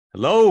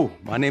Hello,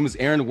 my name is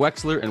Aaron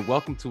Wexler, and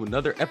welcome to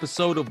another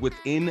episode of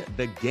Within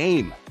the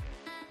Game.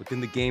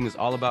 Within the Game is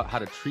all about how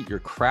to treat your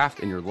craft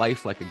and your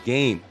life like a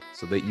game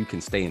so that you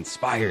can stay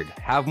inspired,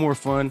 have more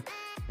fun,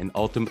 and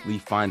ultimately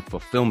find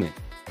fulfillment.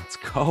 Let's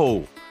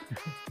go.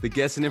 The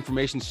guests and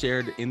information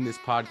shared in this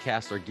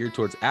podcast are geared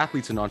towards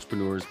athletes and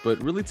entrepreneurs,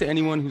 but really to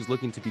anyone who's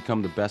looking to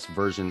become the best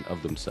version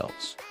of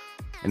themselves.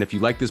 And if you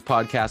like this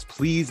podcast,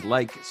 please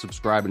like,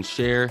 subscribe, and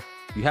share.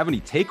 If you have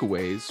any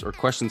takeaways or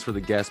questions for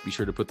the guests, be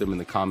sure to put them in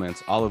the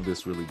comments. All of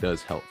this really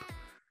does help.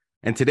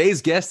 And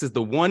today's guest is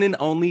the one and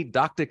only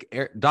Dr.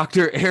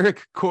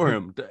 Erik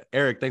Korem.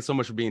 Erik, thanks so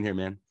much for being here,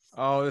 man.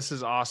 Oh, this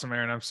is awesome,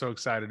 Aaron. I'm so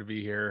excited to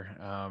be here.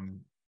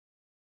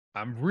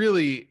 I'm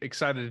really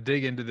excited to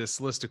dig into this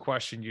list of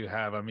questions you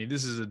have. I mean,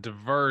 this is going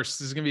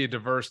to be a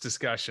diverse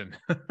discussion.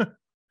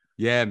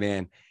 Yeah,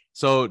 man.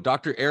 So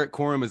Dr. Erik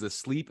Korem is a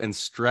sleep and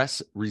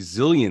stress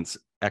resilience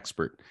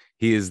expert.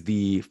 He is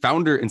the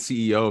founder and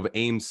CEO of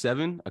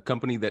AIM7, a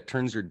company that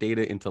turns your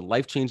data into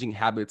life-changing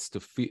habits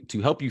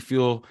to help you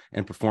feel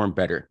and perform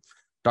better.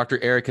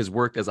 Dr. Erik has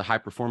worked as a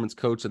high-performance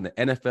coach in the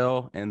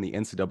NFL and the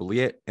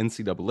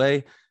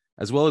NCAA,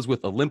 as well as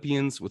with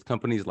Olympians, with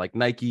companies like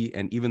Nike,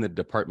 and even the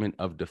Department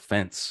of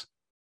Defense.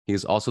 He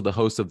is also the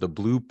host of the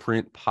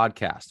Blueprint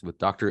podcast with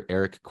Dr.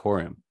 Erik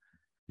Korem.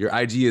 Your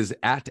IG is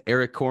at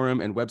Erik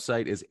Korem and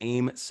website is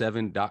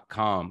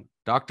aim7.com.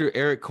 Dr.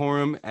 Erik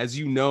Korem, as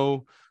you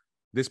know,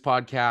 this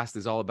podcast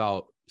is all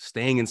about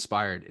staying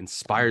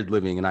inspired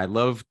living. And I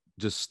love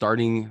just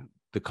starting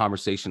the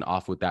conversation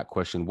off with that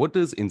question. What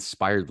does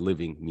inspired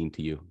living mean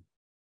to you?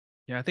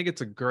 Yeah, I think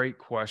it's a great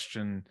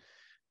question.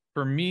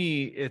 For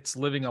me, it's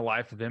living a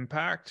life of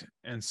impact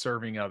and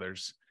serving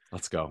others.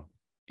 Let's go.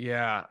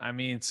 Yeah, I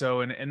mean,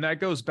 and that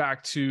goes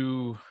back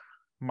to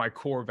my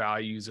core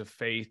values of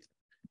faith,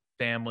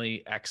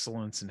 family,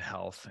 excellence, and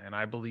health. And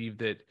I believe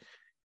that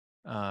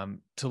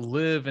to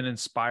live an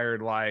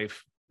inspired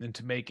life and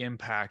to make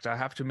impact, I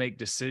have to make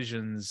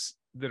decisions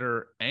that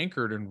are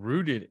anchored and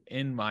rooted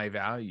in my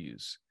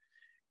values.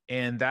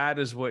 And that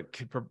is what,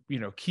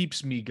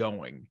 keeps me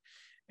going.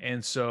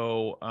 And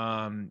so,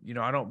 I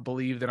don't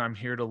believe that I'm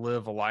here to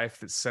live a life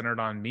that's centered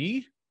on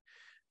me.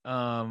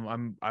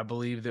 I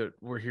believe that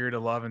we're here to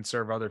love and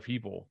serve other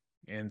people.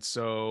 And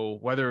so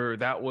whether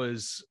that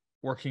was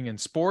working in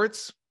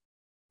sports,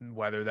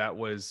 whether that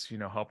was,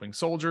 helping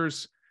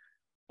soldiers,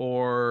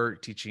 or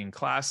teaching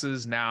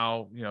classes,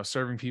 now,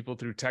 serving people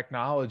through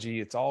technology,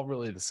 it's all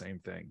really the same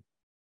thing.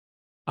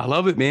 I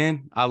love it,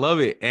 man. I love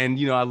it. And,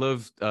 I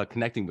love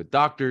connecting with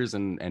doctors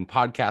and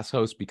podcast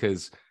hosts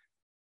because,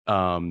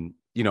 I'm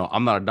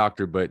not a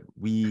doctor, but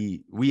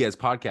we as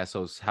podcast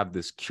hosts have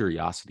this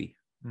curiosity,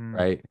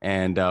 right?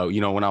 And,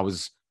 when I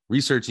was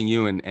researching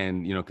you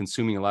and,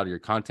 consuming a lot of your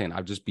content,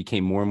 I just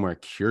became more and more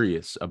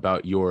curious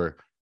about your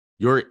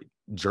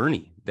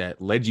journey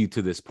that led you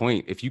to this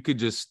point. If you could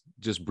just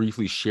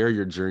briefly share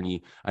your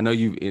journey. I know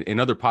you in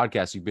other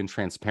podcasts you've been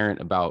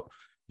transparent about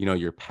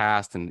your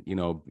past and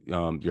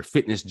your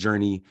fitness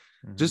journey.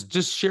 Mm-hmm.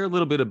 Just share a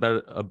little bit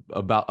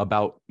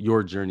about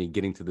your journey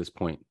getting to this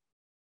point.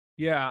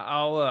 Yeah,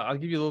 I'll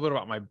give you a little bit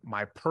about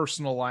my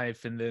personal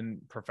life and then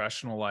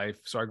professional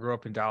life. So I grew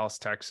up in Dallas,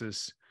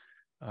 Texas.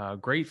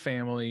 Great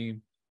family.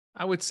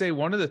 I would say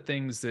one of the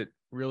things that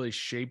really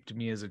shaped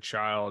me as a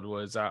child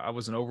was I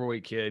was an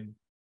overweight kid,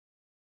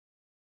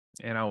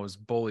 and I was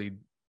bullied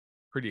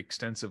pretty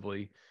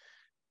extensively.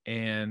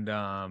 And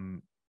I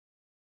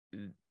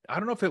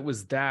don't know if it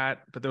was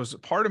that, but there was a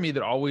part of me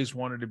that always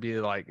wanted to be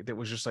like, that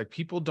was just like,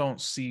 people don't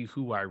see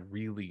who I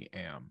really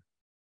am.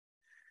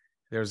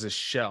 There's a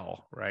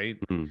shell, right?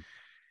 Mm-hmm.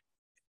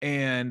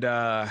 And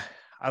I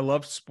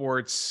loved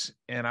sports,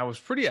 and I was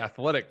pretty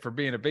athletic for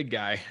being a big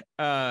guy.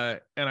 And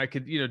I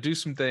could, do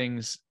some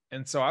things.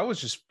 And so I was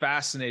just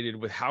fascinated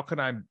with how can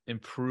I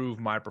improve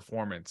my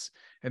performance?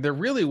 And there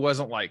really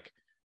wasn't like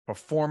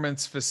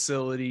performance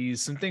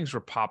facilities. Some things were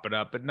popping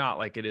up, but not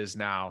like it is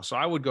now. So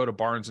I would go to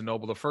Barnes and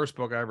Noble. The first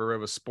book I ever read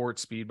was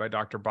Sports Speed by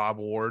Dr. Bob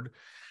Ward.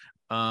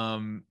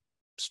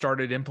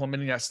 Started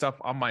implementing that stuff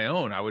on my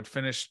own. I would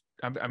finish.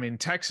 I mean,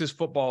 Texas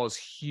football is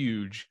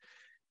huge,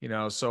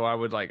 so I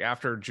would, like,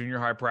 after junior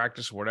high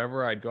practice or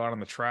whatever, I'd go out on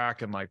the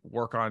track and like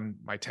work on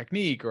my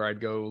technique, or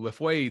I'd go lift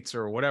weights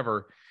or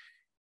whatever.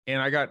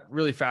 And I got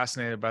really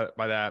fascinated by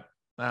that.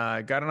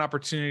 Got an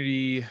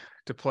opportunity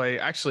to play.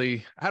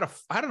 Actually, I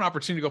had an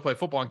opportunity to go play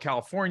football in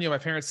California. My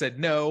parents said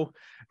no.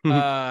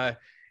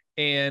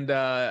 And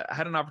I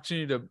had an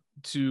opportunity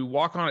to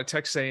walk on at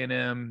Texas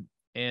A&M,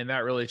 and that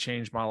really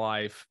changed my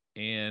life.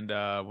 And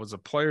was a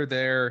player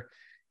there.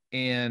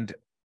 And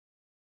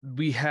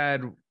we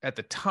had, at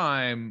the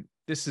time,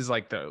 this is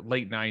like the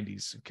late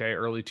 90s, okay,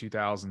 early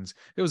 2000s,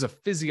 there was a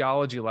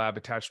physiology lab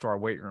attached to our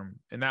weight room,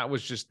 and that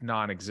was just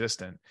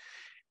non-existent.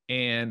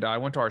 And I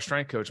went to our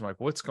strength coach. I'm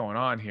like, what's going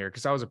on here?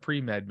 Because I was a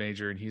pre-med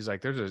major, and he's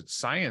like, there's a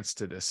science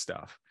to this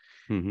stuff.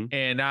 Mm-hmm.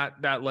 And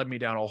that led me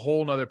down a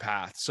whole nother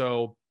path.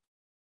 So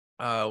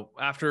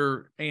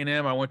after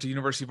A&M, I went to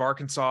University of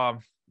Arkansas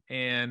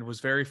and was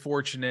very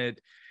fortunate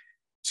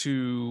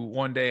to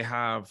one day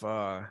have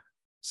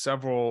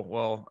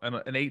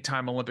an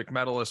 8-time Olympic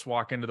medalist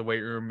walk into the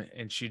weight room,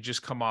 and she'd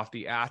just come off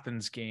the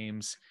Athens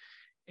games.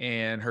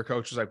 And her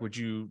coach was like, would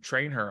you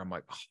train her? I'm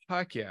like, oh,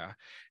 heck yeah.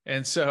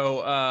 And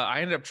so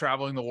I ended up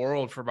traveling the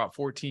world for about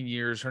 14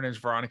 years. Her name's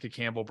Veronica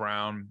Campbell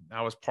Brown.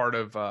 I was part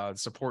of the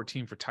support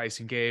team for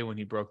Tyson Gay when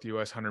he broke the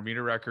US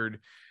 100-meter record.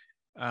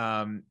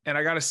 And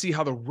I got to see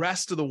how the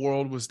rest of the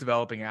world was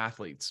developing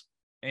athletes.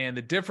 And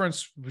the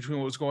difference between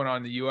what was going on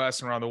in the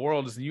US and around the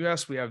world is in the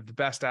US, we have the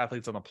best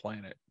athletes on the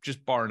planet,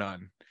 just bar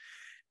none.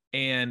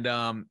 And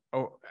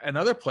in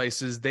other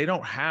places, they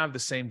don't have the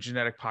same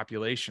genetic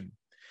population.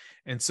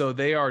 And so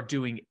they are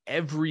doing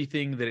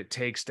everything that it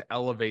takes to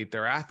elevate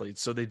their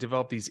athletes. So they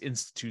develop these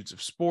institutes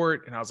of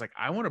sport. And I was like,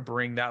 I want to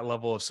bring that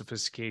level of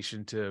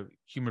sophistication to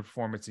human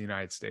performance in the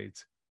United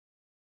States.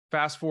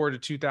 Fast forward to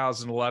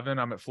 2011,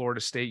 I'm at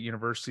Florida State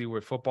University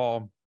with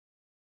football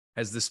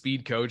as the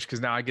speed coach, because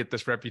now I get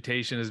this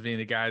reputation as being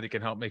the guy that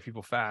can help make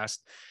people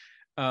fast.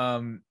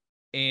 I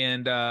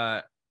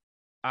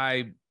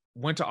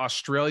went to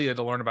Australia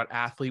to learn about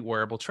athlete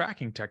wearable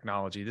tracking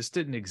technology. This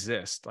didn't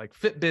exist. Like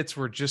Fitbits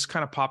were just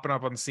kind of popping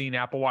up on the scene.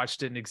 Apple Watch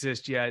didn't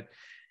exist yet.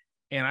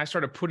 And I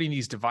started putting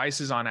these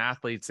devices on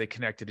athletes. They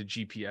connected to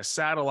GPS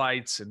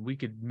satellites, and we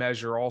could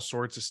measure all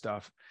sorts of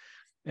stuff.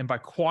 And by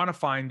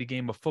quantifying the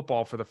game of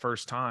football for the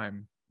first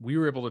time, we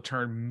were able to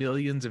turn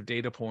millions of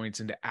data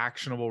points into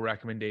actionable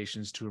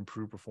recommendations to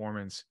improve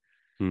performance.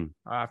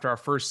 After our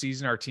first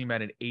season, our team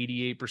had an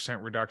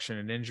 88% reduction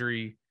in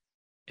injury.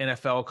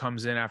 NFL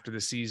comes in after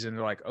the season.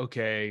 They're like,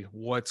 okay,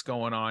 what's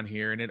going on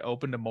here? And it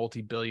opened a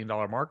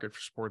multi-billion-dollar market for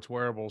sports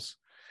wearables.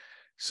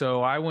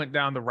 So I went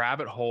down the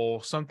rabbit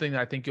hole. Something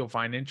I think you'll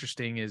find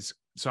interesting is,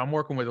 so I'm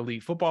working with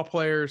elite football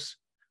players.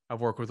 I've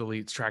worked with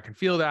elite track and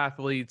field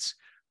athletes.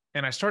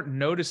 And I start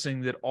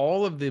noticing that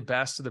all of the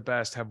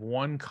best have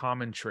one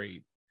common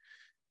trait.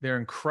 They're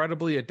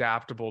incredibly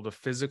adaptable to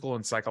physical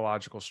and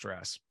psychological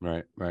stress.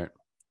 Right.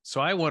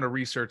 So I want to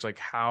research, like,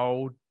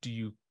 how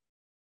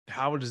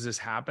does this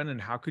happen,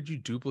 and how could you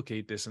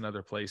duplicate this in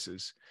other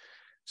places?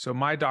 So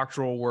my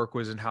doctoral work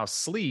was in how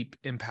sleep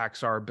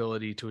impacts our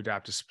ability to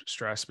adapt to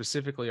stress,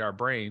 specifically our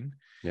brain.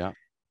 Yeah.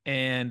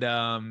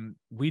 And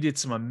we did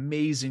some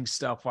amazing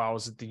stuff while I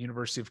was at the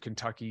University of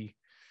Kentucky,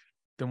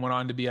 then went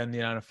on to be on the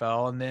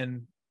NFL. And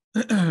then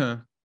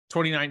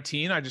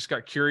 2019, I just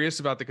got curious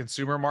about the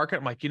consumer market.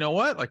 I'm like, you know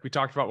what? Like we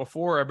talked about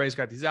before, everybody's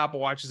got these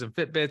Apple Watches and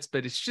Fitbits,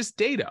 but it's just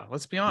data.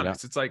 Let's be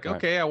honest. Yeah. It's like,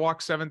 okay, I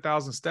walked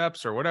 7,000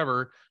 steps or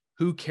whatever.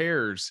 Who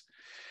cares?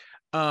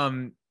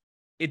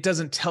 It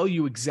doesn't tell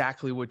you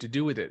exactly what to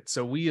do with it.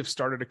 So we have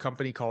started a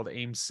company called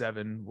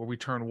AIM7, where we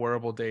turn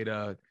wearable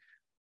data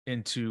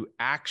into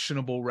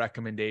actionable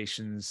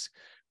recommendations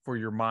for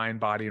your mind,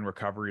 body, and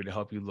recovery to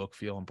help you look,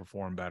 feel, and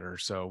perform better.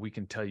 So we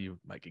can tell you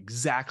like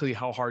exactly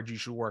how hard you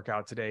should work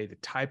out today, the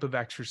type of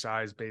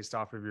exercise based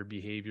off of your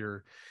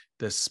behavior,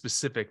 the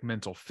specific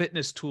mental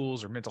fitness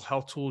tools or mental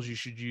health tools you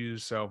should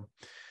use. So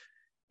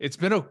it's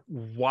been a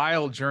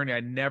wild journey.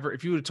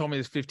 If you would have told me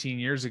this 15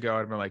 years ago,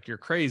 I'd have been like, you're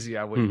crazy.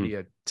 I wouldn't be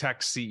a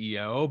tech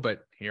CEO,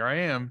 but here I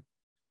am.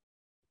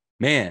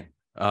 Man,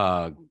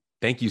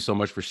 thank you so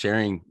much for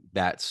sharing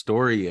that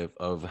story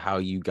of how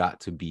you got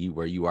to be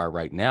where you are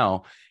right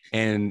now.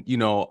 And, you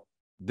know,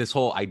 this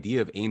whole idea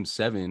of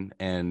AIM7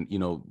 and, you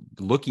know,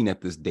 looking at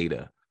this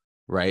data,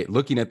 right?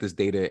 Looking at this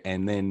data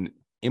and then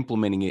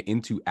implementing it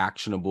into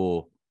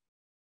actionable,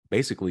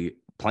 basically,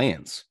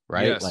 plans,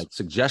 right? Yes. Like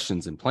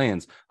suggestions and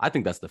plans. I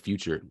think that's the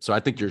future. So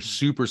I think you're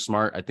super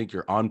smart. I think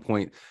you're on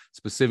point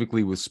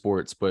specifically with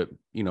sports, but,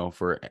 you know,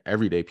 for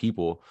everyday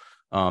people.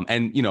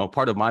 And, you know,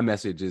 part of my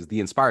message is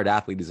the inspired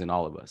athlete is in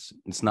all of us.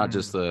 It's not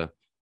just the,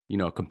 you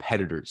know,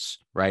 competitors,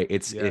 right?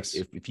 It's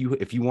if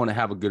you want to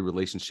have a good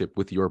relationship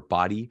with your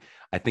body,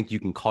 I think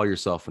you can call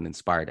yourself an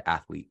inspired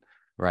athlete,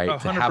 right?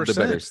 100%. To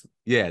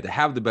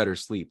have the better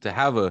sleep, to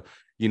have a,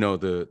 you know,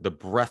 the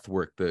breath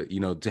work,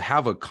 to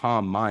have a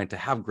calm mind, to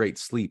have great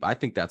sleep. I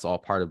think that's all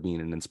part of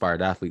being an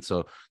inspired athlete.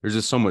 So there's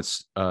just so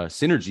much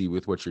synergy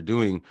with what you're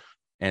doing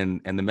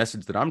and the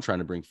message that I'm trying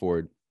to bring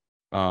forward.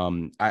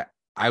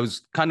 I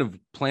was kind of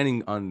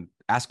planning on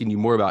asking you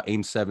more about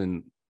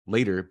AIM7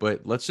 later,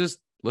 but let's just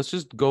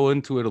go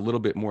into it a little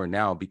bit more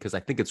now, because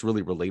I think it's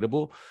really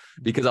relatable.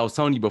 Because I was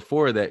telling you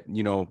before that,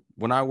 you know,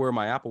 when I wear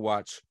my Apple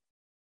Watch,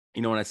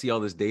 you know, when I see all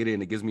this data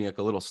and it gives me like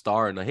a little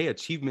star and like, hey,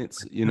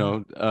 achievements, you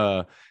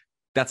know,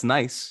 that's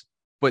nice.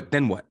 But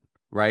then what?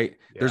 Right.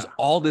 Yeah. There's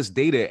all this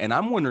data, and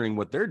I'm wondering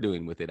what they're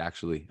doing with it.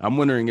 Actually, I'm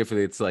wondering if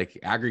it's like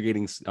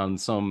aggregating on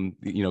some,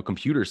 you know,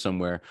 computer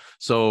somewhere.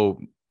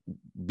 So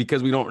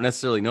because we don't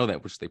necessarily know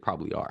that, which they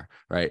probably are,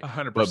 right?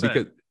 100%. But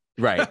because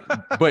right.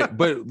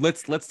 but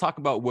let's talk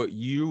about what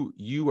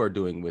you are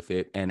doing with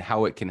it and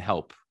how it can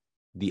help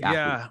the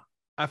athlete.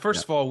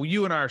 First of all,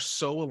 you and I are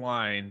so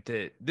aligned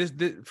that this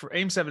for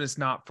AIM7 is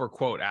not for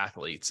quote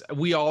athletes.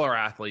 We all are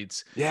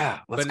athletes. Yeah,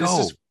 let's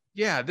go.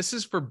 This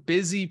is for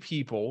busy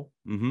people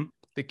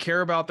that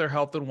care about their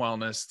health and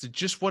wellness, to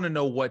just want to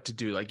know what to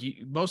do. Like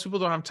most people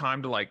don't have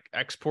time to like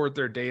export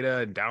their data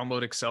and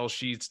download Excel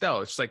sheets.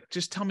 No, it's like,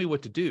 just tell me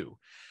what to do.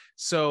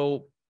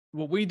 So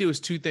what we do is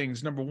two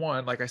things. Number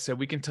one, like I said,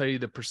 we can tell you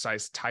the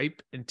precise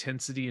type,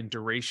 intensity, and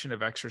duration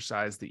of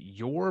exercise that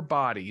your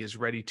body is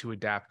ready to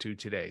adapt to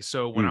today.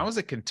 So when I was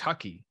at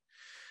Kentucky,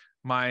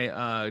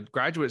 my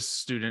graduate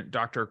student,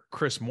 Dr.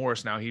 Chris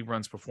Morris, now he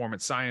runs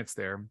performance science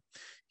there.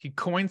 He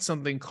coined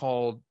something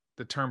called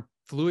the term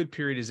fluid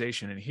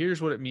periodization. And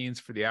here's what it means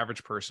for the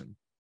average person.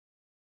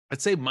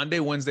 Let's say Monday,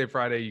 Wednesday,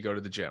 Friday, you go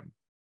to the gym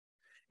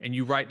and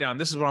you write down,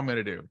 this is what I'm going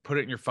to do. Put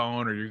it in your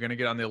phone, or you're going to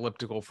get on the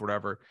elliptical for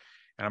whatever.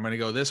 And I'm going to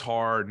go this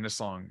hard and this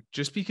long.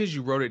 Just because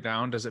you wrote it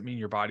down doesn't mean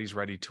your body's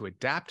ready to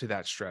adapt to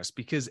that stress,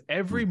 because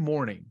every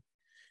morning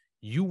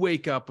you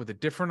wake up with a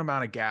different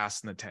amount of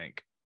gas in the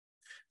tank.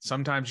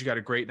 Sometimes you got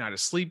a great night of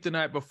sleep the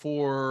night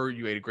before,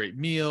 you ate a great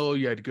meal,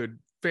 you had a good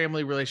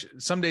family relation.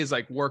 Some days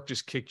like work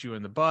just kicked you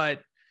in the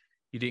butt.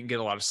 You didn't get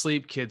a lot of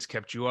sleep. Kids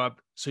kept you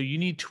up. So you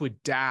need to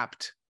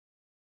adapt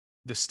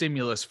the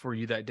stimulus for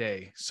you that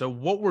day. So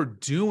what we're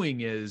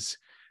doing is,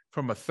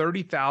 from a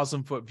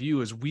 30,000 foot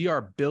view, is we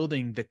are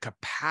building the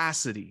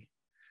capacity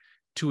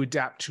to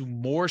adapt to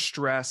more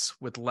stress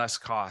with less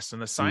cost.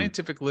 And the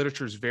scientific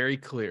literature is very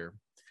clear.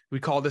 We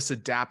call this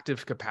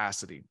adaptive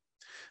capacity.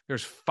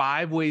 There's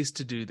 5 ways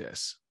to do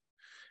this.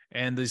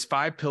 And these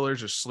 5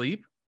 pillars are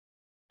sleep,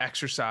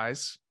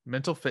 exercise,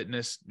 mental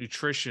fitness,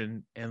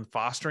 nutrition, and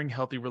fostering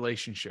healthy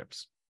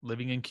relationships,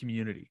 living in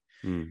community.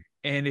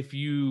 And if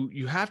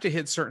you have to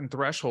hit certain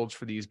thresholds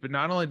for these, but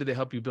not only do they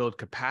help you build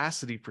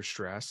capacity for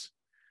stress,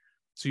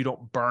 so you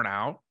don't burn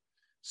out,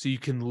 so you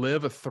can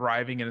live a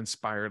thriving and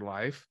inspired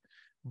life,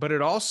 but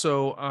it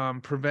also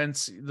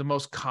prevents the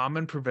most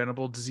common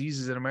preventable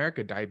diseases in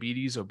America: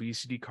 diabetes,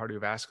 obesity,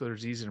 cardiovascular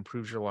disease, and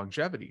improves your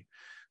longevity.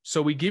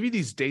 So we give you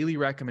these daily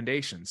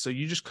recommendations. So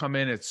you just come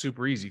in, it's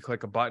super easy.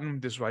 Click a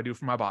button. This is what I do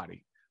for my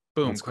body.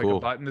 Boom, That's click cool.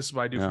 a button. This is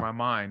what I do for my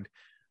mind.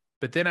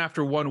 But then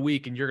after 1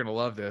 week, and you're going to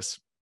love this,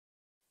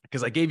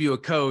 because I gave you a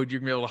code, you're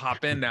gonna be able to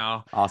hop in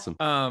now.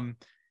 Awesome.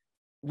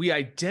 We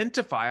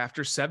identify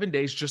after 7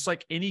 days, just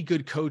like any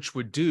good coach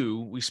would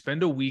do. We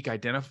spend a week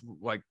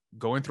like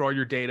going through all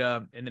your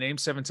data, and then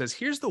AIM-7 says,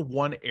 here's the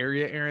one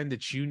area, Aaron,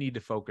 that you need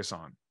to focus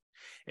on.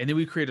 And then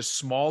we create a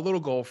small little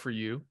goal for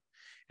you,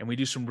 and we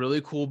do some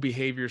really cool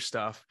behavior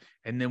stuff.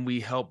 And then we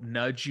help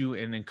nudge you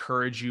and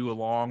encourage you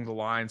along the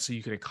line so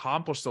you can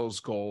accomplish those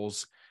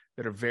goals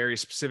that are very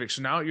specific.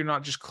 So now you're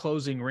not just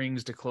closing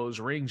rings to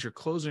close rings, you're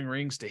closing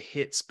rings to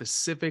hit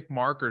specific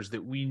markers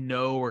that we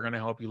know are going to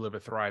help you live a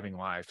thriving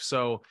life.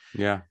 So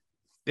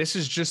this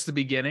is just the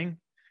beginning.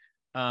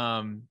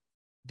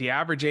 The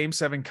average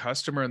AIM-7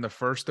 customer in the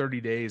first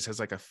 30 days has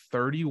like a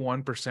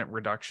 31%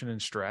 reduction in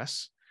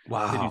stress.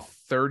 Wow. They do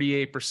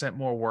 38%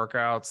 more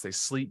workouts. They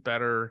sleep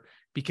better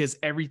because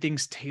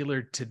everything's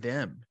tailored to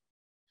them.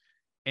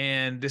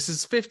 And this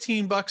is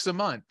 $15 a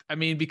month. I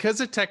mean,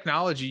 because of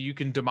technology, you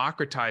can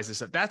democratize this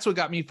stuff. That's what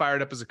got me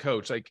fired up as a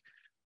coach. Like,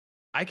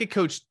 I could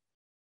coach,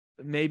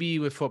 maybe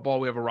with football,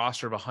 we have a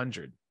roster of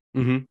 100.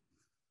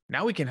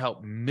 Now we can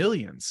help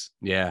millions.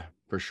 Yeah,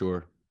 for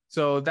sure.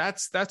 So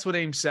that's what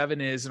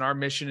AIM-7 is. And our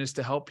mission is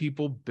to help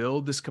people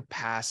build this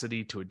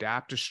capacity to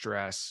adapt to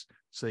stress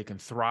so they can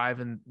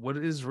thrive in what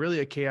is really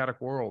a chaotic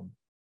world.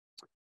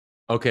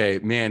 Okay,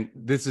 man,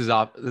 this is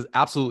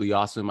absolutely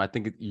awesome. I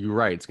think you're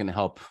right. It's going to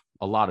help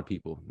a lot of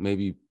people,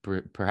 maybe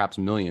perhaps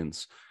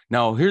millions.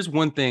 Now, here's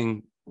one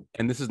thing,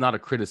 and this is not a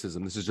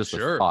criticism. This is just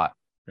a thought.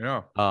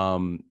 Yeah.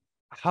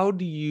 What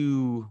do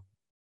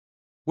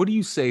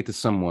you say to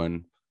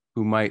someone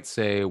who might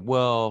say,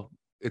 well,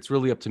 it's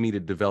really up to me to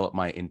develop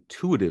my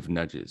intuitive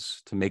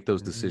nudges to make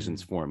those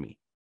decisions for me,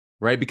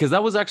 right? Because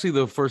that was actually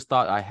the first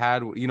thought I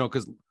had,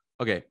 because,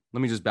 okay,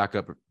 let me just back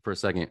up for a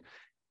second.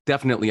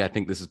 Definitely, I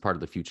think this is part of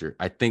the future.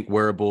 I think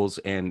wearables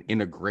and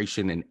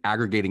integration and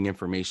aggregating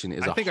information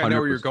is. I think 100%. I know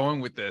where you're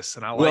going with this,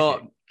 and I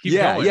like it. Keep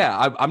going.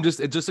 Yeah. I'm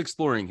just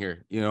exploring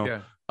here.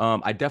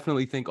 I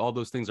definitely think all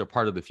those things are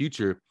part of the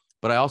future,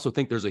 but I also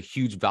think there's a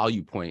huge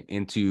value point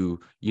into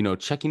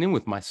checking in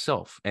with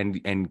myself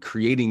and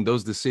creating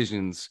those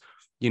decisions.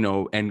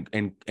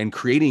 And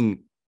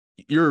creating.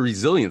 You're a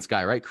resilience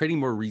guy, right? Creating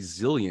more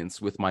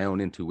resilience with my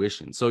own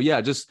intuition. So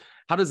yeah, just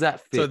how does that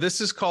fit? So this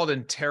is called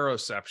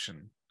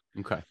interoception.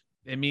 Okay.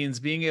 It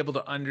means being able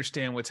to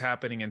understand what's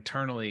happening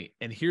internally.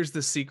 And here's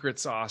the secret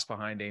sauce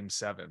behind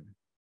AIM-7.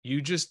 You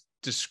just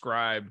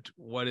described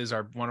what is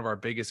one of our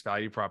biggest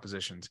value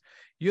propositions.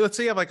 Let's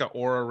say you have like an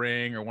Aura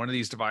ring or one of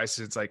these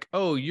devices. It's like,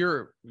 oh,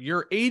 you're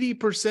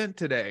 80%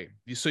 today,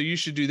 so you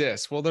should do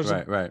this. Well, there's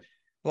right.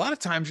 A lot of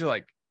times you're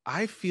like,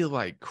 I feel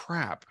like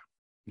crap.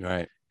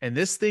 Right. And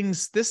this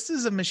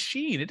is a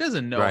machine. It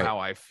doesn't know how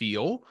I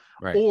feel,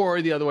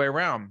 or the other way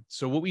around.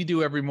 So what we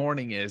do every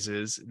morning is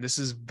this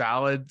is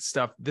valid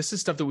stuff. This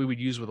is stuff that we would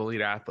use with elite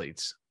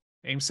athletes.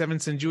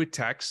 AIM-7 sends you a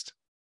text.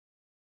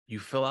 You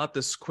fill out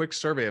this quick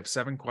survey of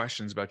 7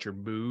 questions about your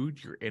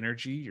mood, your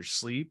energy, your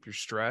sleep, your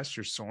stress,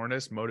 your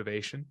soreness,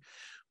 motivation.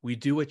 We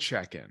do a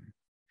check-in.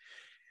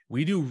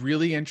 We do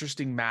really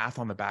interesting math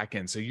on the back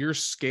end. So you're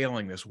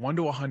scaling this 1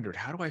 to 100.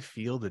 How do I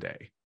feel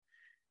today?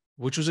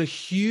 Which was a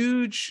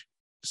huge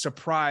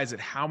surprised at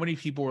how many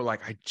people were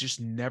like, I just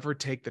never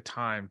take the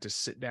time to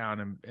sit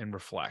down and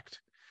reflect.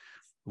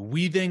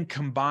 We then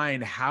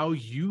combine how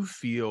you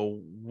feel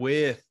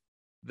with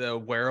the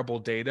wearable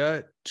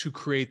data to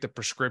create the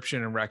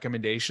prescription and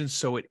recommendations.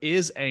 So it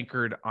is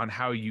anchored on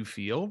how you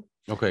feel.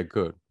 Okay,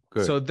 good.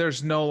 So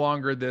there's no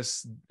longer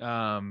this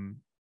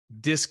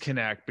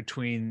disconnect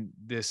between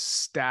this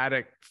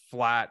static,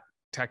 flat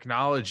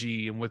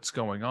technology and what's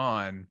going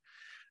on.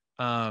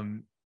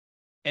 And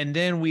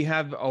then we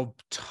have a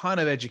ton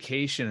of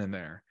education in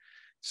there.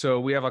 So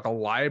we have like a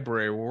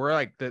library where we're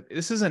like,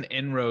 this is an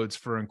inroads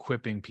for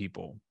equipping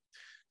people.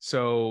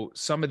 So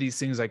some of these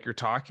things like you're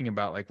talking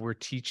about, like we're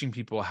teaching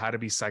people how to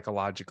be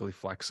psychologically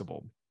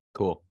flexible.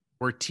 Cool.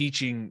 We're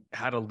teaching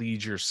how to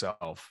lead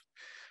yourself.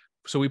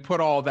 So we put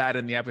all that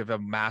in the app. We have a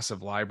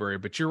massive library,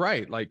 but you're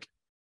right. Like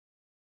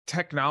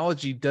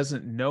technology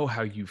doesn't know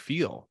how you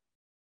feel.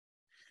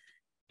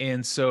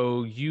 And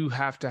so you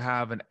have to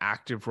have an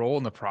active role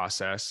in the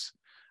process.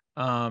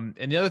 And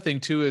the other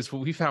thing too is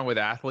what we found with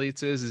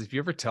athletes is if you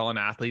ever tell an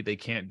athlete they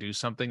can't do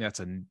something,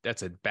 that's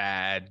a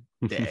bad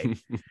day.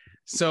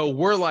 So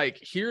we're like,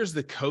 here's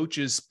the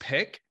coach's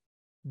pick.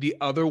 The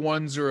other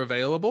ones are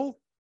available,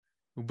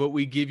 but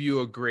we give you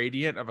a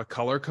gradient of a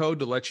color code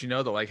to let you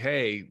know that like,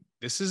 hey,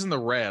 this is in the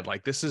red.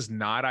 Like this is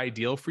not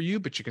ideal for you,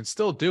 but you can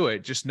still do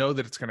it. Just know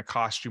that it's going to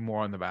cost you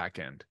more on the back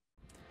end.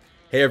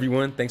 Hey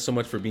everyone, thanks so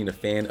much for being a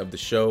fan of the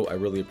show. I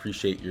really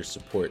appreciate your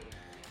support.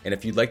 And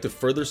if you'd like to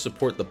further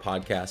support the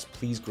podcast,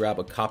 please grab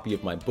a copy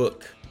of my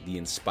book, The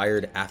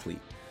Inspired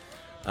Athlete.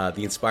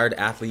 The Inspired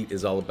Athlete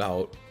is all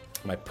about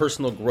my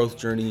personal growth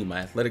journey, my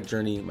athletic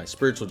journey, my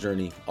spiritual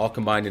journey, all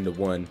combined into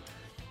one.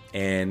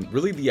 And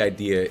really the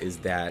idea is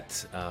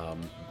that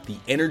the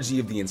energy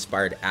of the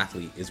inspired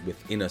athlete is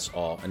within us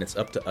all, and it's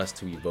up to us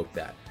to evoke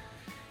that.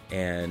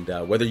 And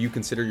whether you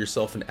consider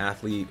yourself an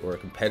athlete or a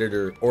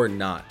competitor or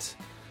not,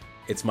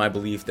 it's my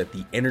belief that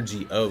the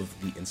energy of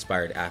the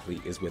inspired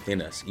athlete is within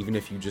us. Even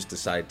if you just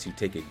decide to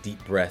take a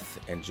deep breath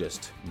and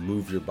just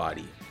move your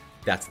body,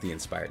 that's the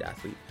inspired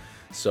athlete.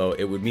 So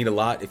it would mean a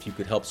lot if you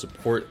could help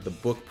support the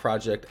book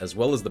project as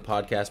well as the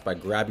podcast by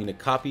grabbing a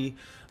copy.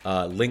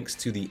 Links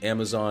to the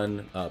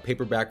Amazon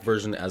paperback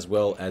version as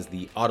well as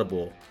the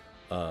Audible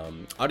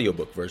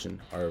audiobook version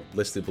are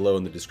listed below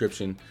in the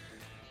description.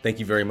 Thank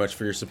you very much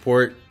for your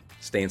support.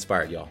 Stay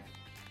inspired, y'all.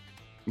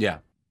 Yeah.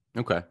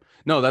 Okay.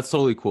 No, that's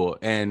totally cool.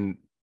 And,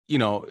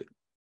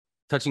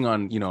 touching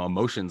on,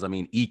 emotions, I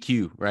mean,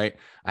 EQ, right?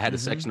 I had a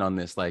section on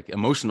this, like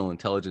emotional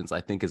intelligence, I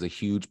think is a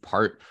huge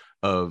part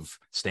of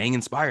staying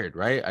inspired,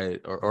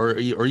 right? Or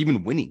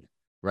even winning,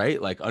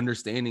 right? Like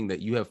understanding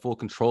that you have full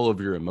control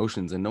of your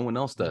emotions and no one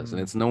else does.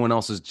 And it's no one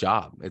else's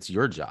job. It's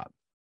your job,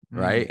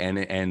 right?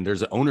 And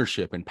there's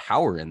ownership and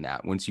power in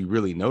that once you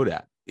really know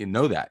that, and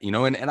I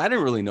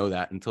didn't really know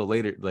that until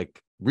later,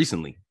 like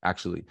recently,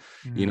 actually,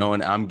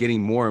 and I'm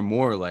getting more and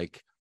more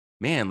like,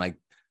 man, like,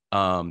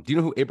 do you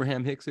know who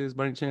Abraham Hicks is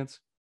by any chance?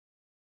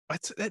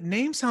 That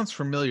name sounds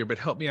familiar, but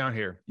help me out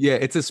here. Yeah,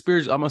 it's a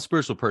spiritual. I'm a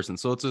spiritual person,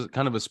 so it's a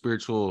kind of a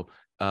spiritual.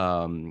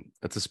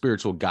 It's a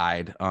spiritual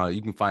guide.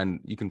 You can find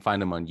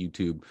him on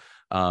YouTube.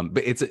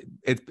 But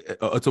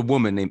it's a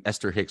woman named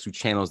Esther Hicks who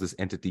channels this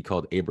entity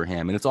called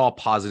Abraham, and it's all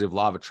positive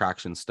law of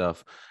attraction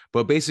stuff.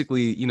 But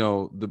basically,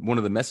 one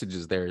of the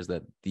messages there is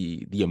that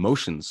the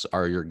emotions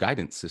are your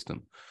guidance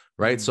system,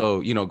 right?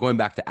 So going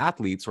back to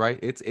athletes, right?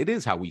 It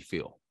is how we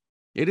feel.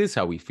 It is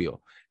how we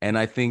feel, and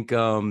I think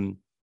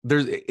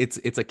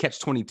it's a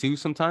catch-22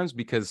 sometimes,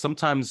 because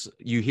sometimes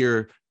you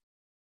hear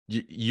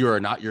you are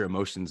not your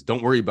emotions.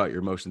 Don't worry about your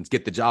emotions.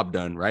 Get the job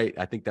done, right?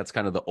 I think that's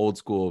kind of the old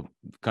school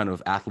kind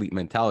of athlete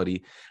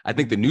mentality. I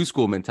think the new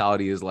school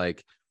mentality is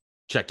like,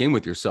 check in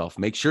with yourself.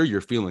 Make sure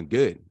you're feeling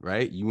good,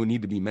 right? You will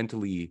need to be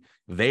mentally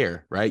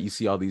there, right? You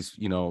see all these,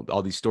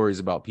 all these stories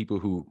about people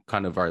who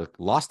kind of are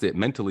lost it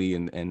mentally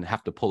and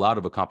have to pull out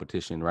of a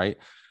competition, right?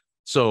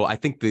 So I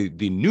think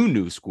the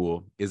new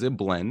school is a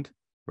blend,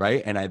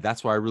 right? And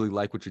that's why I really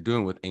like what you're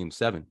doing with AIM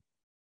 7.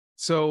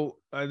 So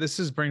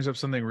brings up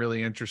something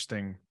really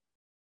interesting.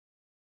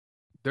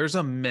 There's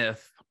a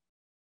myth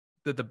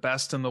that the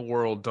best in the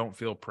world don't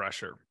feel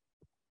pressure.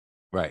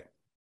 Right.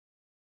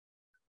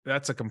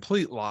 That's a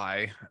complete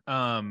lie.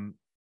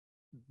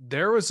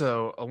 There was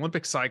a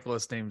Olympic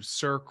cyclist named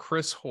Sir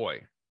Chris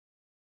Hoy.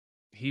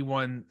 He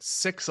won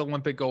 6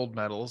 Olympic gold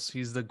medals.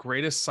 He's the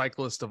greatest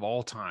cyclist of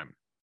all time.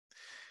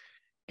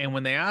 And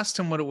when they asked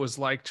him what it was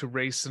like to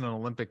race in an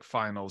Olympic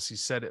finals, he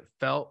said it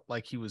felt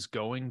like he was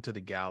going to the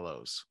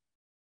gallows.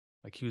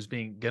 Like he was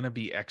gonna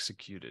be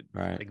executed.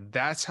 Right. Like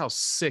that's how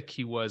sick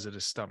he was at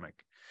his stomach.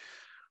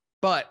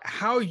 But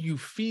how you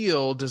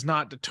feel does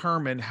not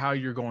determine how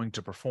you're going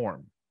to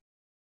perform.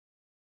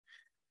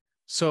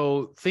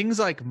 So things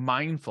like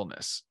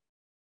mindfulness,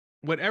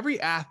 what every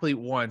athlete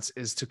wants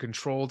is to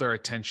control their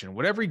attention.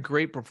 What every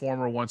great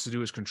performer wants to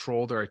do is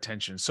control their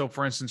attention. So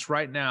for instance,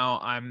 right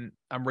now I'm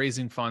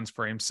raising funds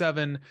for AIM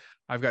 7.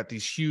 I've got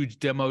these huge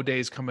demo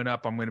days coming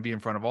up. I'm going to be in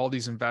front of all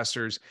these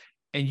investors.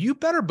 And you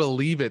better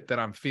believe it that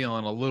I'm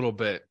feeling a little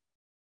bit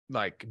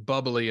like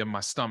bubbly in my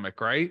stomach,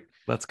 right?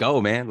 Let's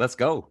go, man. Let's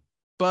go.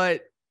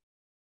 But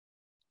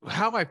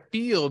how I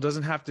feel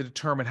doesn't have to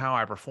determine how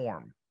I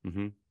perform.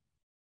 Mm-hmm.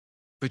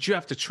 But you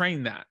have to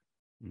train that.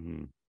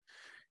 Mm-hmm.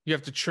 You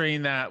have to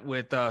train that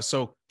with,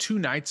 so 2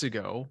 nights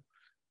ago,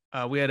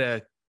 we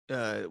had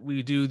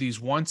we do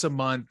these once a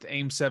month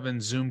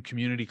AIM-7 Zoom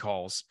community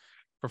calls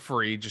for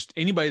free. Just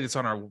anybody that's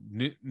on our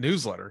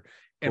newsletter.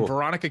 And Cool.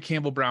 Veronica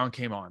Campbell Brown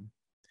came on,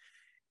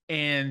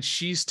 and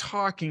she's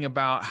talking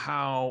about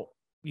how,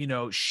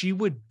 she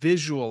would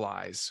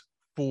visualize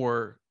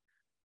for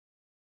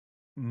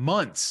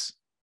months.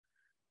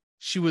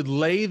 She would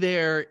lay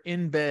there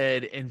in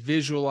bed and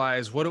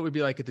visualize what it would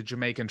be like at the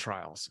Jamaican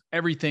trials.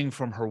 Everything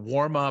from her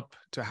warm up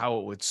to how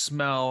it would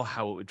smell,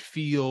 how it would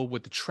feel,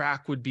 what the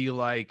track would be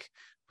like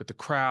with the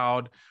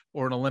crowd,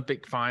 or an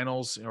Olympic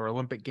finals or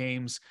Olympic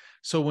games.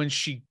 So when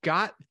she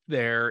got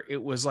there,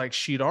 it was like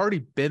she'd already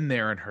been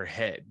there in her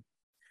head.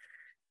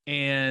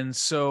 And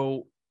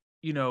so,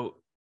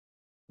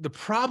 the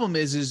problem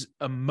is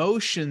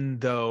emotion,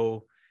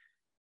 though.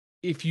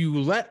 If you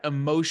let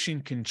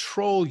emotion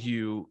control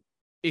you,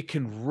 it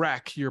can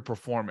wreck your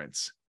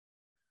performance.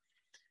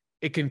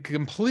 It can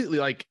completely,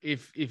 like,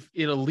 if at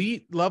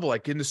elite level,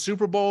 like in the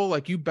Super Bowl,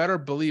 like, you better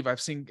believe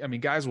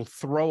guys will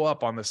throw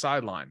up on the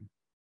sideline.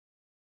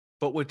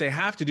 But what they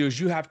have to do is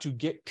you have to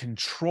get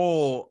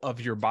control of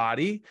your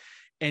body,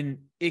 and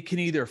it can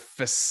either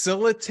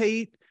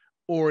facilitate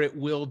or it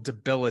will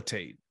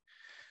debilitate.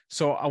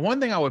 So one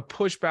thing I would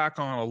push back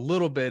on a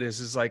little bit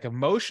is like,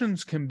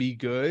 emotions can be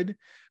good,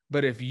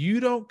 but if you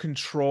don't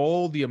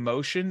control the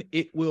emotion,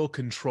 it will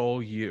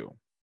control you.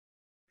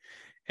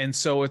 And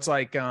so it's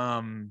like,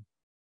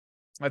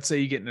 let's say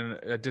you get in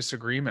a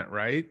disagreement,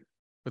 right,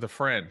 with a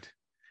friend.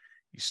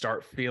 You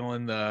start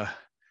feeling like,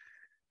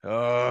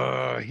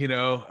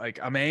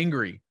 I'm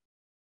angry.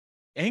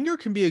 Anger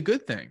can be a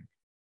good thing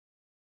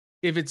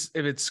if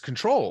it's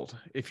controlled.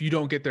 If you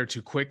don't get there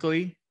too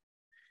quickly,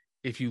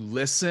 if you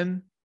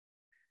listen.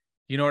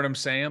 You know what I'm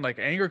saying? Like,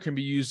 anger can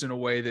be used in a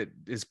way that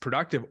is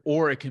productive,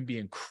 or it can be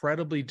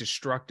incredibly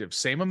destructive.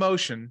 Same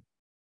emotion,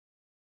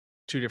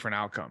 2 different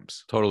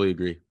outcomes. Totally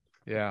agree.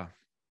 Yeah.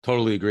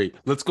 Totally agree.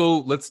 Let's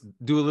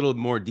do a little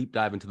more deep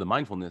dive into the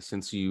mindfulness,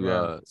 since you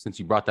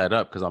brought that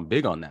up, because I'm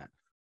big on that.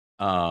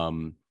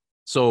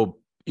 So,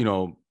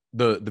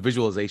 the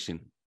visualization.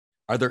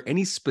 Are there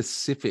any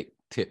specific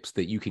tips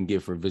that you can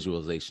give for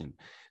visualization?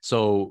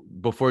 So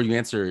before you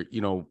answer,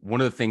 one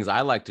of the things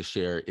I like to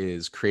share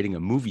is creating a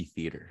movie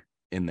theater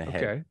in the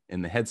head,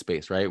 in the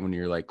headspace, right? When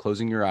you're like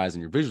closing your eyes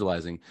and you're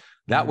visualizing,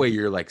 that way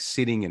you're like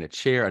sitting in a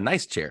chair, a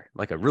nice chair,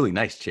 like a really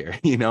nice chair,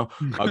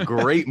 a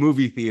great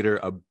movie theater,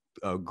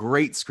 a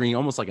great screen,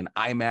 almost like an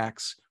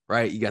IMAX,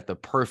 right? You got the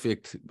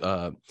perfect,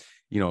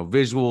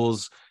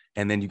 visuals,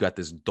 and then you got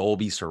this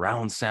Dolby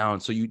surround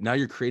sound. So now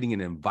you're creating an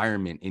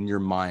environment in your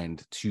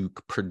mind to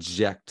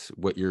project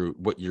what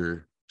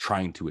you're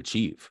trying to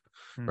achieve.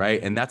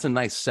 Right. And that's a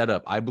nice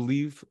setup, I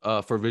believe,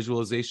 for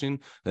visualization.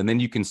 And then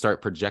you can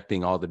start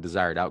projecting all the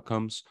desired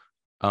outcomes.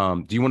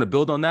 Do you want to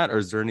build on that, or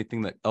is there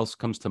anything that else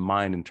comes to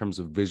mind in terms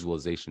of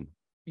visualization?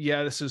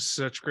 Yeah, this is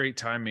such great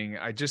timing.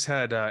 I just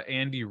had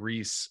Andy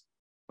Reese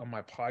on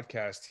my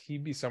podcast.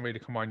 He'd be somebody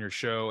to come on your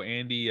show.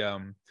 Andy,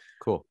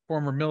 cool,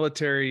 former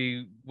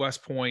military,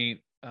 West Point,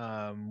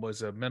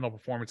 was a mental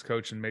performance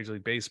coach in Major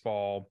League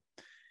Baseball.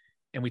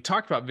 And we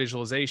talked about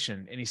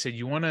visualization, and he said,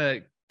 you want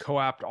to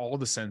co-opt all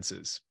the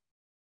senses: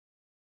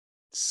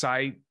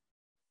 sight,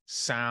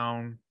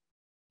 sound,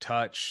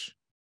 touch,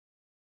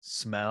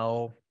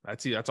 smell.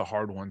 That's a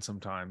hard one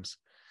sometimes.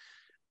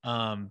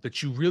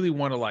 But you really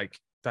want to, like,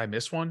 did I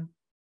miss one?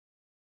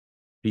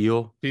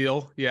 Feel.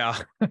 Yeah.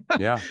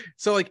 Yeah.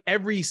 So like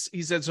he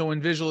said, so in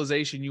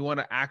visualization, you want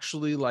to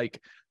actually, like,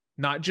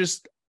 not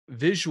just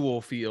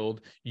visual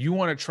field, you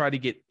want to try to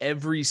get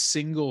every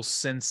single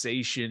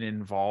sensation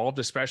involved,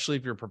 especially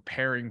if you're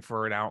preparing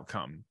for an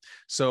outcome.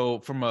 So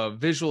from a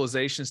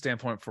visualization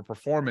standpoint for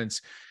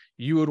performance,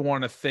 you would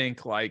want to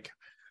think like,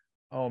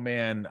 oh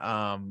man,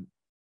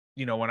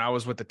 when I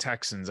was with the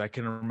Texans, I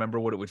can remember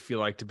what it would feel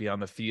like to be on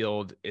the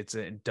field. It's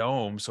a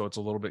dome, so it's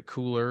a little bit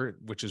cooler,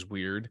 which is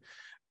weird.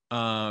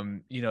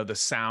 The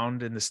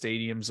sound in the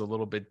stadium's a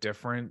little bit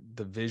different.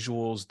 The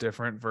visuals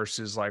different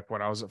versus like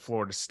when I was at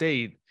Florida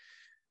State.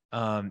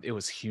 It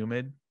was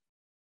humid.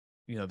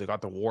 They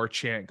got the war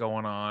chant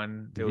going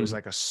on. There was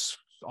like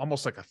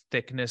almost like a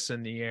thickness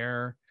in the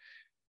air.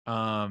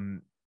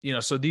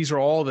 So these are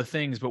all the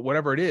things, but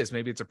whatever it is,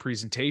 maybe it's a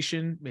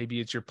presentation, maybe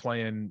it's you're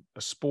playing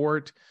a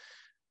sport.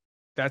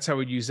 That's how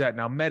we'd use that.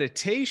 Now,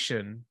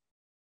 meditation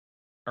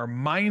or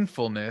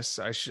mindfulness,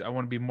 I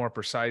want to be more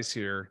precise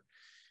here,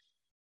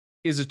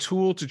 is a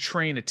tool to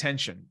train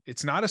attention.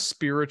 It's not a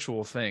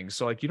spiritual thing.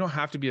 So like, you don't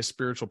have to be a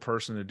spiritual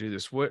person to do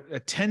this. What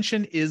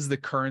attention is the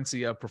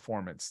currency of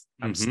performance.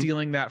 I'm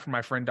stealing that from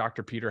my friend,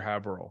 Dr. Peter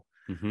Haberl.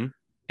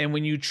 And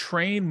when you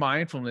train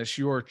mindfulness,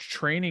 you're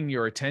training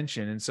your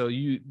attention. And so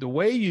the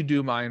way you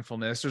do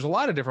mindfulness, there's a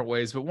lot of different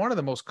ways, but one of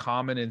the most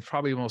common and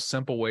probably the most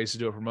simple ways to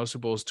do it for most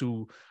people is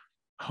to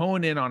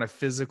hone in on a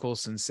physical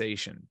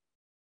sensation.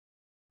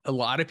 A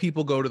lot of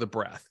people go to the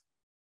breath.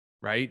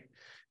 right?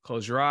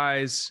 Close your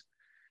eyes,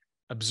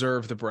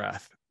 observe the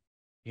breath.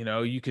 You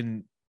know, you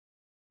can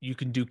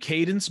do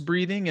cadence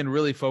breathing and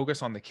really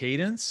focus on the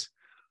cadence.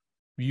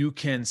 You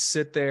can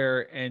sit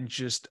there and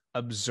just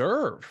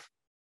observe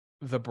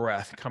the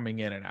breath coming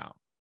in and out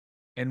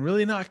and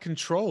really not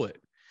control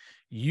it.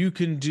 You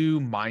can do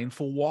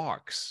mindful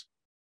walks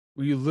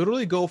where you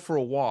literally go for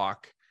a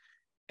walk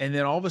and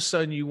then all of a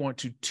sudden you want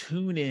to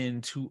tune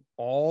in to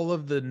all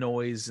of the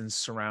noise and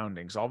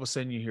surroundings. All of a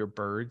sudden you hear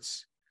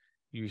birds,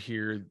 you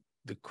hear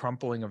the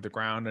crumpling of the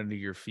ground under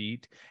your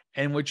feet.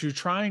 And what you're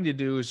trying to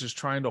do is just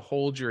trying to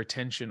hold your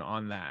attention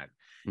on that.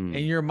 And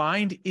your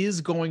mind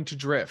is going to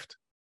drift.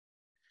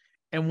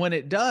 And when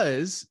it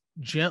does,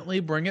 gently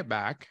bring it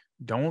back.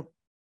 Don't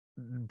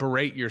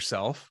berate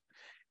yourself.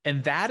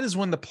 And that is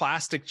when the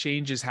plastic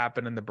changes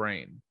happen in the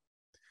brain.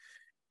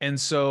 And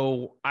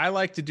so I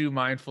like to do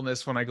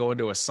mindfulness when I go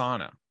into a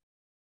sauna.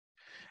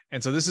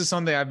 And so this is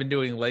something I've been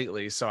doing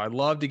lately. So I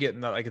love to get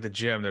in like at the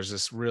gym, there's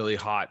this really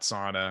hot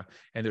sauna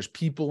and there's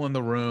people in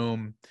the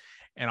room,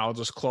 and I'll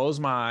just close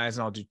my eyes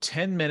and I'll do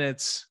 10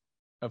 minutes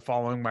of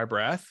following my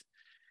breath.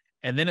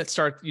 And then it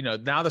starts, you know,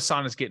 now the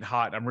sauna's getting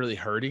hot. I'm really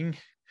hurting.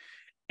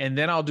 And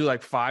then I'll do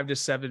like 5 to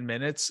 7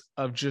 minutes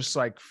of just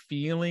like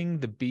feeling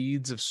the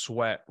beads of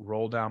sweat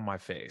roll down my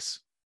face.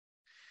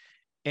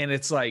 And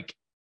it's like,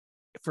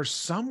 for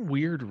some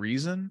weird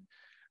reason,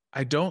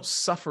 I don't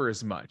suffer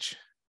as much.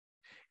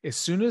 As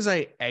soon as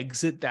I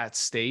exit that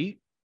state,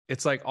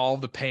 it's like all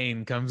the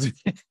pain comes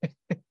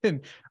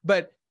in.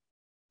 But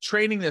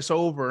training this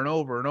over and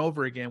over and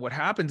over again, what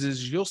happens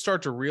is you'll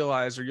start to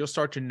realize, or you'll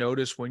start to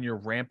notice when you're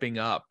ramping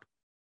up,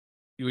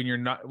 when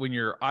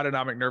your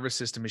autonomic nervous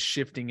system is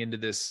shifting into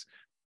this,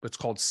 what's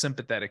called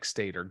sympathetic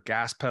state or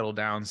gas pedal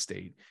down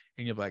state.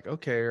 And you'll be like,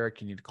 okay,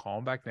 Eric, you need to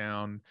calm back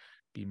down,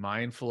 be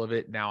mindful of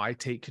it. Now I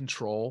take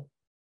control,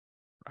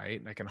 right?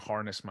 And I can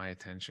harness my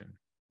attention.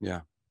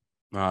 Yeah.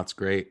 Oh, that's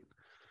great.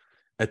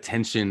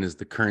 Attention is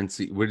the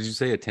currency. What did you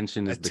say?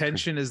 Attention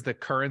is the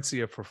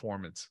currency of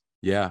performance.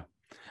 Yeah.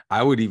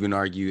 I would even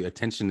argue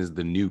attention is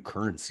the new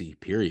currency,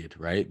 period,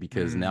 right?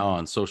 Because now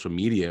on social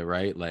media,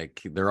 right,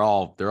 like they're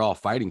all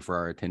fighting for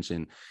our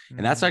attention.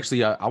 And that's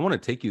actually, I want to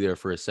take you there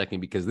for a second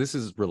because this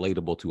is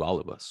relatable to all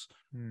of us,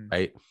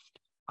 right?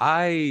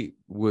 I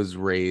was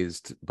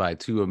raised by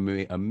two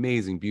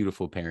amazing,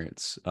 beautiful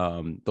parents.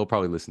 They'll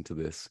probably listen to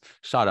this.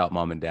 Shout out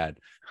mom and dad,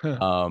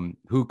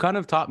 who kind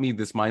of taught me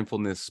this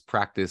mindfulness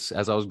practice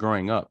as I was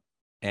growing up.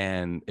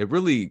 And it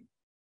really,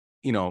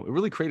 it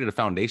really created a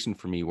foundation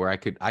for me where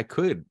I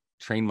could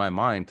train my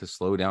mind to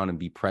slow down and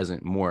be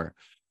present more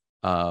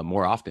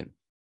often.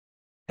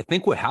 I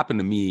think what happened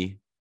to me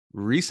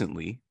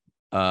recently,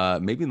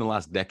 maybe in the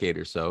last decade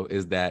or so,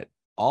 is that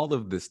all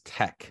of this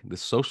tech, the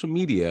social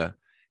media,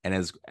 and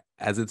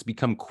as it's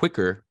become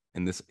quicker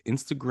in this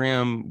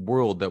Instagram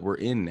world that we're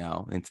in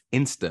now, it's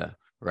Insta,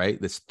 right?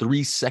 This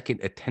 3-second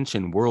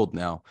attention world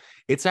now,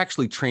 it's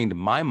actually trained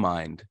my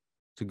mind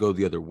to go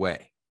the other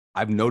way.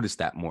 I've noticed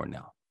that more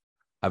now.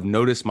 I've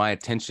noticed my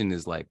attention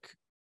is like,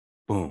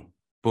 boom,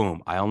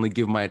 boom. I only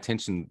give my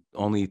attention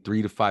only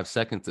 3 to 5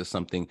 seconds to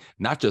something,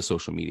 not just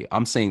social media.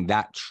 I'm saying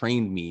that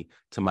trained me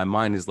to my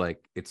mind is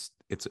like, it's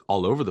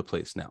all over the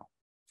place now.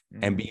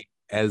 And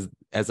as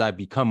I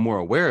become more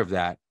aware of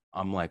that,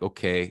 I'm like,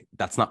 okay,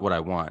 that's not what I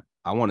want.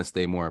 I want to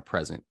stay more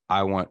present. I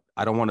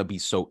don't want to be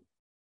so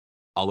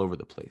all over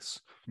the place.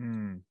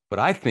 But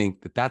I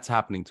think that that's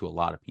happening to a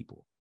lot of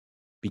people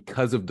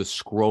because of the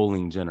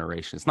scrolling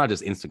generation. It's not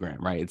just Instagram,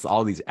 right? It's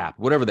all these apps,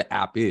 whatever the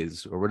app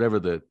is or whatever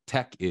the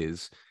tech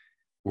is.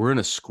 We're in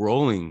a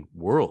scrolling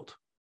world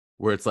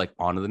where it's like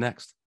on to the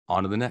next,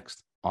 on to the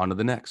next, on to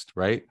the next,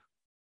 right?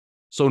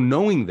 So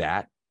knowing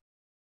that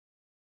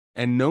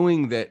and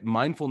knowing that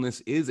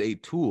mindfulness is a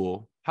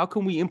tool, how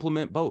can we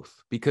implement both?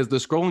 Because the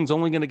scrolling's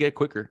only going to get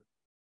quicker.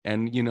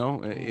 And,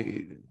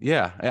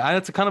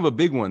 that's a kind of a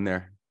big one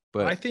there.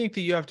 But I think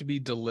that you have to be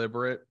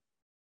deliberate.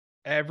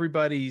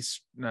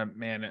 Everybody's,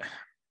 man,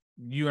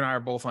 you and I are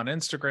both on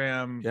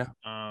Instagram. Yeah.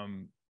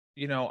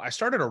 I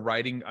started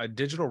a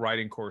digital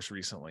writing course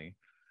recently.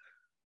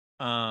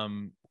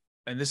 And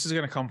this is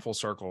going to come full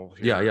circle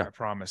here. Yeah. I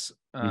promise.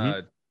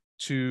 I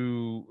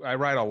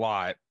write a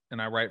lot, and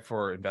I write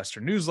for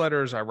investor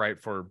newsletters. I write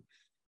for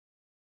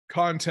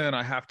content.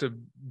 I have to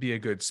be a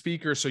good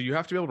speaker. So you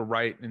have to be able to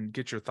write and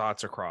get your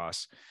thoughts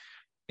across.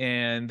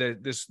 And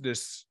this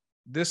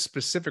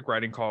specific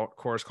writing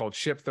course called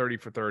Ship 30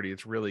 for 30.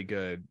 It's really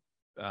good.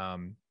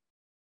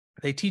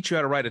 They teach you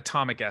how to write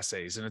atomic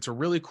essays, and it's a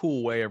really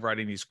cool way of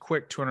writing these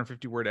quick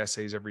 250 word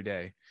essays every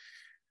day.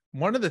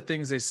 One of the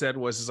things they said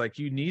was like,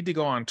 you need to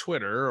go on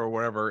Twitter or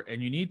wherever,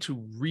 and you need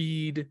to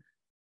read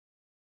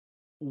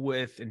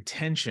with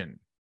intention.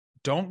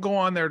 Don't go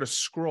on there to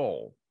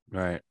scroll.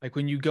 Right. Like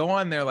when you go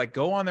on there, like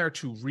go on there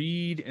to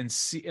read and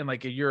see, and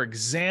like you're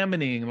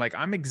examining, like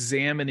I'm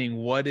examining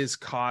what is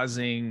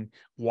causing,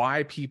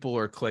 why people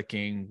are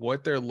clicking,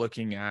 what they're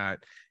looking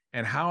at,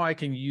 and how I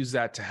can use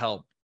that to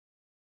help.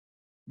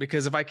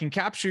 Because if I can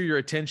capture your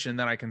attention,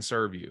 then I can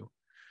serve you.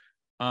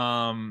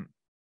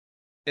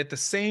 at the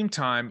same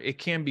time, it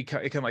can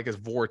like a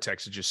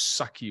vortex to just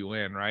suck you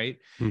in, right?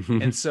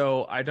 Mhm. And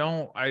so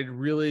I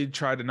really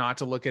try to not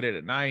to look at it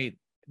at night.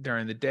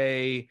 During the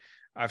day,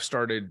 I've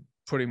started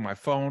putting my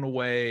phone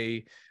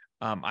away.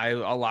 I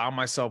allow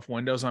myself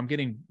windows. I'm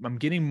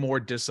getting more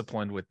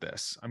disciplined with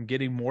this. I'm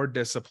getting more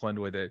disciplined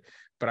with it,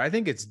 but I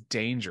think it's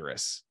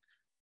dangerous.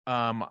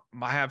 I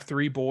have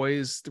 3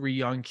 boys, 3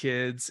 young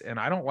kids, and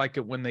I don't like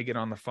it when they get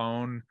on the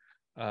phone.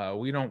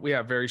 We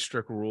have very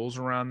strict rules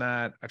around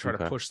that. I try to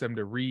Okay. push them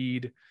to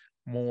read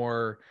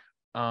more,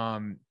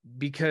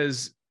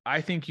 because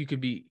I think you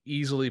could be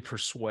easily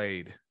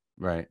persuaded.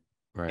 Right.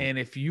 Right. And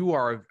if you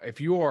are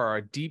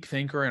a deep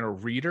thinker and a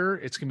reader,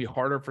 it's going to be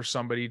harder for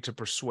somebody to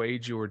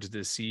persuade you or to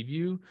deceive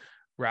you,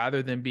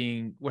 rather than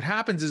being. What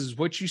happens is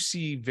what you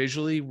see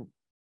visually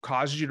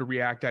causes you to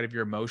react out of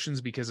your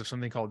emotions because of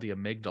something called the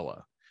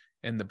amygdala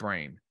in the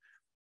brain.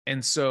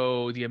 And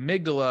so the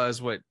amygdala is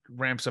what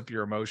ramps up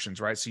your emotions,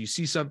 right? So you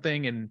see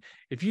something, and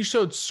if you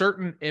showed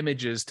certain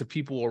images to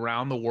people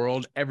around the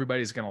world,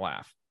 everybody's going to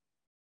laugh.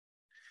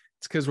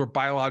 It's because we're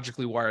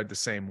biologically wired the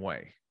same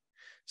way.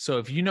 So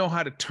if you know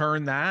how to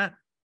turn that,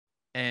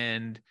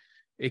 and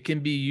it can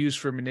be used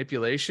for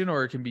manipulation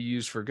or it can be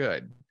used for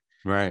good.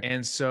 Right.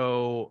 And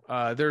so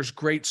there's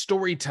great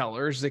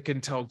storytellers that can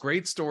tell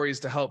great stories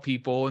to help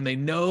people, and they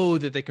know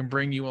that they can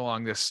bring you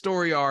along this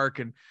story arc,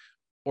 and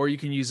or you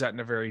can use that in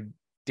a very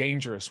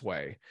dangerous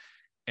way.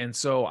 And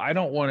so I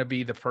don't want to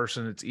be the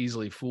person that's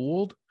easily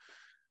fooled,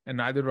 and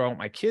neither do I want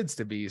my kids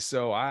to be.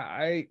 So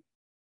I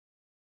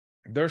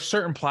there's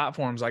certain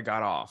platforms I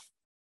got off.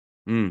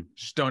 Mm.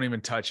 Just don't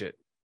even touch it.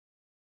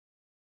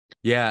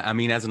 Yeah, I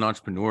mean, as an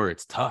entrepreneur,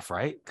 it's tough,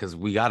 right? Because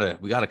we gotta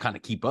kind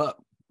of keep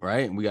up,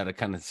 right? And we gotta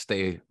kind of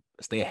stay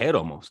ahead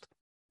almost.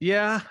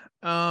 Yeah.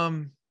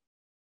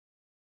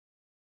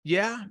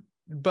 Yeah,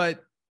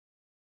 but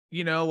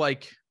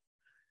like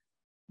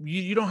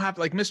you don't have,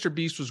 like, Mr.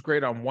 Beast was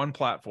great on one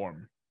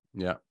platform,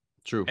 Yeah,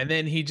 true. and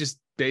then he just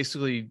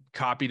basically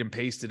copied and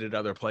pasted it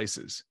other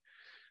places.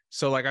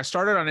 So like I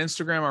started on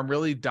Instagram, I'm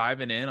really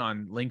diving in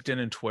on LinkedIn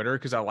and Twitter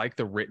because I like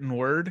the written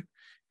word,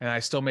 and I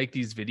still make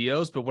these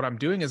videos. But what I'm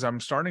doing is I'm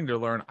starting to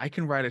learn I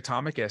can write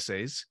atomic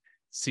essays,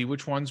 see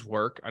which ones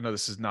work. I know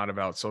this is not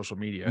about social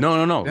media. No,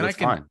 no, no, Then I that's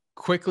can fine.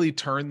 quickly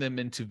turn them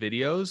into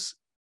videos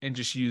and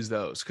just use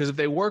those. Because if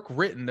they work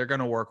written, they're going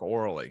to work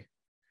orally.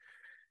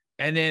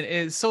 And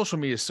then social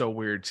media is so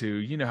weird too.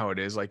 You know how it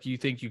is. Like, you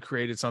think you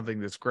created something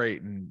that's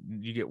great and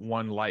you get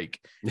one like,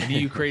 and then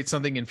you create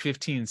something in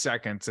 15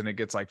 seconds and it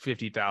gets like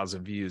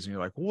 50,000 views. And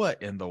you're like,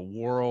 what in the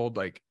world?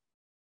 Like,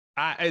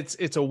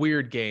 it's a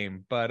weird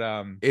game, but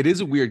It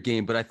is a weird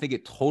game, but I think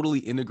it totally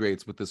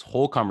integrates with this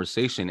whole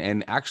conversation.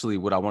 And actually,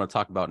 what I want to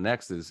talk about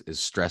next is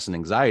stress and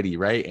anxiety,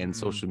 right? And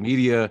social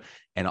media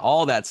and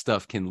all that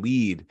stuff can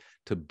lead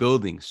to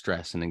building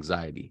stress and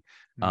anxiety.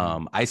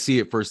 I see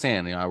it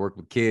firsthand. I work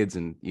with kids,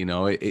 and you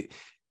know,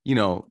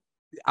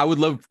 I would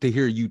love to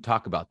hear you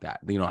talk about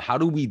that. How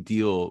do we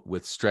deal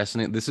with stress?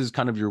 And this is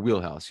kind of your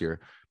wheelhouse here.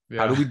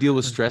 How do yeah. we deal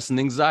with stress and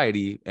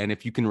anxiety? And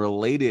if you can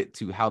relate it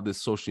to how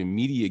this social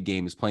media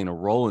game is playing a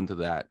role into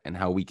that, and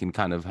how we can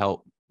kind of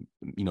help,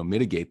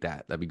 mitigate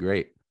that, that'd be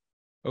great.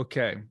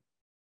 Okay.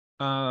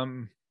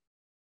 I'm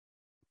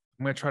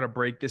going to try to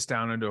break this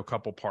down into a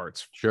couple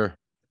parts. Sure.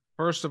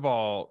 First of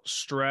all,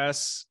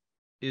 stress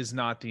is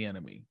not the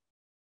enemy.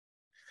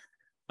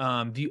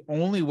 The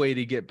only way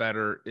to get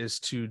better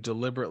is to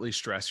deliberately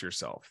stress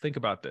yourself. Think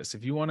about this.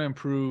 If you want to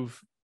improve,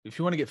 if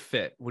you want to get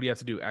fit, what do you have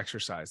to do?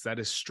 Exercise. That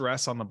is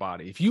stress on the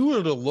body. If you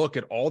were to look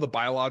at all the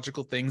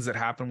biological things that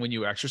happen when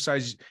you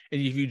exercise,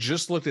 and if you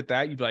just looked at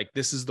that, you'd be like,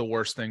 this is the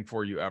worst thing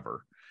for you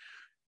ever.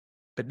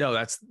 But no,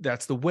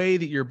 that's the way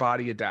that your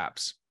body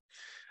adapts.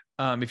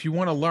 If you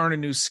want to learn a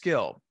new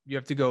skill, you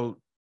have to go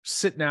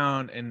sit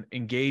down and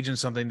engage in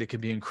something that can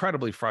be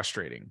incredibly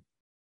frustrating.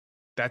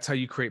 That's how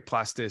you create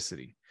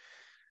plasticity.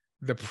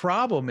 The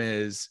problem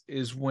is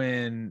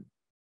when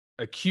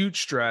acute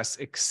stress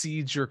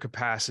exceeds your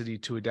capacity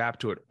to adapt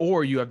to it,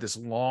 or you have this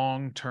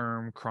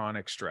long-term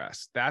chronic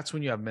stress. That's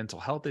when you have mental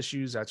health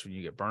issues. That's when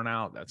you get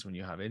burnout. That's when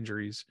you have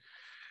injuries.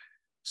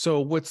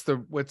 So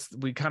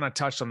we kind of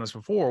touched on this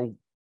before.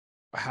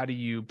 How do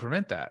you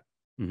prevent that?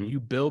 Mm-hmm. You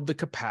build the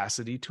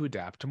capacity to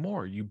adapt to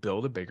more. You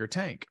build a bigger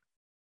tank.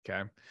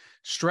 Okay.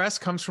 Stress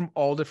comes from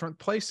all different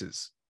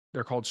places.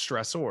 They're called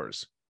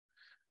stressors.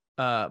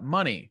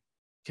 Money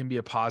can be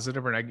a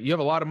positive or negative. You have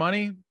a lot of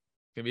money,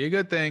 can be a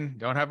good thing.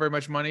 Don't have very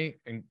much money,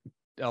 and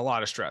a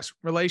lot of stress.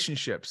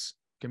 Relationships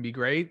can be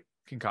great,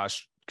 can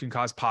cause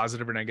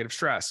positive or negative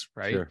stress,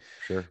 right?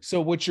 Sure. So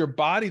what's your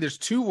body? There's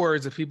 2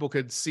 words, if people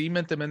could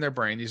cement them in their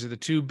brain. These are the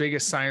 2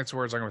 biggest science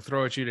words I'm going to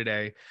throw at you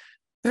today.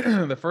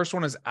 The first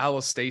one is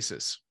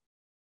allostasis.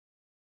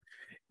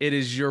 It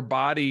is your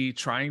body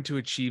trying to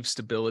achieve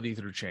stability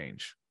through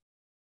change.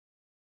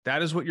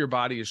 That is what your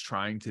body is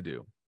trying to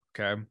do.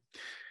 Okay.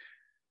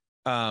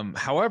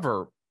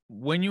 However,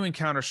 when you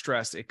encounter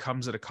stress, it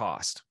comes at a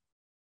cost.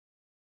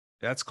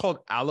 That's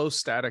called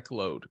allostatic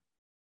load.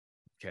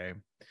 Okay.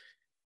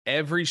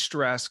 Every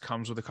stress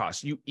comes with a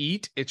cost. You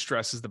eat, it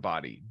stresses the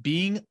body.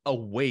 Being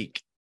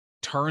awake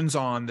turns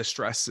on the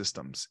stress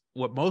systems.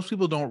 What most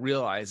people don't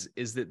realize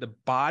is that the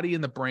body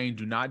and the brain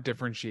do not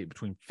differentiate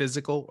between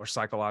physical or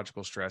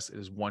psychological stress. It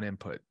is one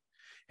input,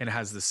 and it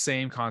has the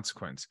same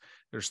consequence.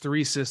 There's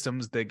 3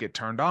 systems that get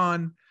turned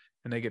on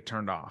and they get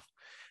turned off.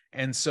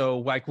 And so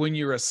like when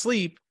you're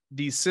asleep,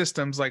 these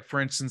systems, like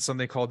for instance,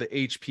 something called the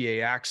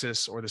HPA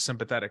axis or the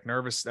sympathetic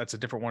nervous, that's a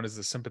different one, is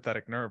the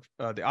sympathetic nerve,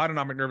 the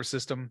autonomic nervous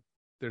system.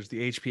 There's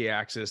the HPA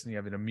axis, and you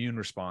have an immune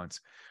response.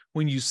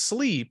 When you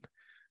sleep,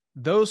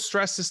 those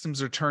stress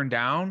systems are turned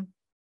down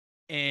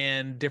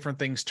and different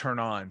things turn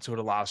on. So it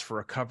allows for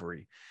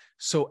recovery.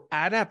 So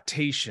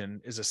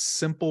adaptation is a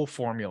simple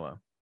formula.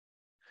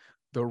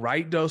 The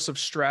right dose of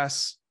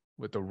stress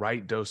with the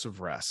right dose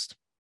of rest.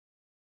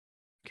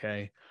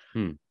 Okay.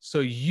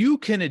 So you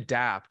can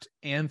adapt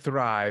and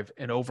thrive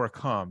and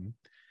overcome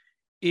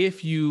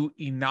if you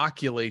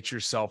inoculate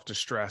yourself to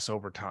stress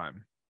over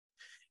time,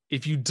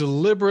 if you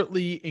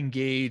deliberately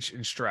engage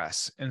in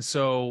stress. And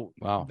so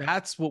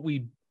that's what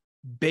we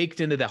baked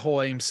into the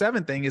whole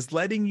AIM-7 thing, is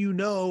letting you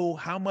know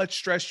how much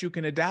stress you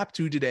can adapt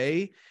to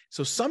today.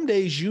 So some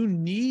days you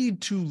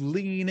need to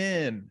lean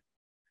in.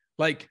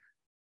 Like,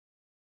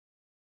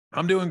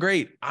 I'm doing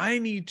great. I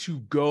need to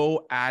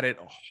go at it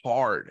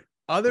hard.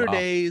 Other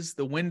days,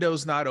 the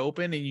window's not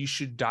open and you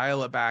should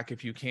dial it back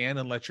if you can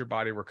and let your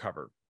body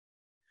recover.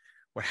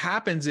 What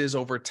happens is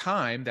over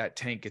time, that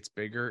tank gets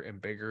bigger and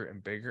bigger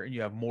and bigger, and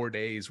you have more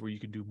days where you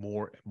can do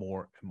more and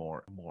more and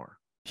more and more.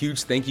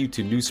 Huge thank you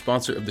to new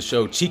sponsor of the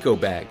show, Chico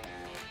Bag.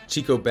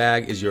 Chico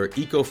Bag is your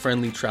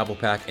eco-friendly travel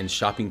pack and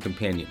shopping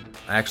companion.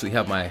 I actually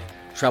have my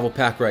travel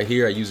pack right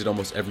here. I use it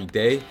almost every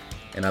day,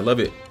 and I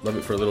love it. Love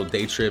it for little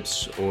day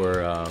trips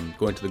or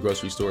going to the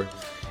grocery store.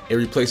 It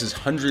replaces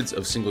hundreds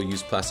of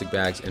single-use plastic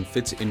bags and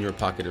fits in your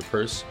pocket or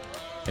purse.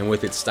 And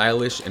with its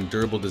stylish and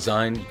durable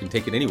design, you can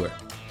take it anywhere.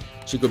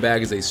 Chico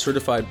Bag is a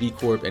certified B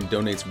Corp and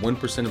donates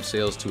 1% of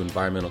sales to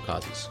environmental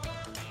causes.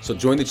 So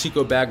join the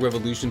Chico Bag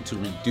revolution to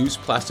reduce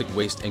plastic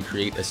waste and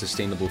create a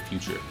sustainable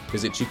future.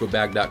 Visit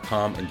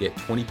chicobag.com and get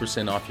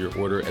 20% off your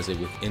order as a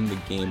Within the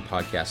Game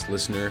podcast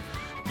listener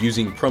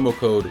using promo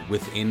code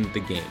Within the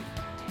Game.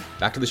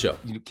 Back to the show.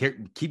 You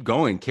keep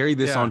going. Carry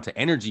this on to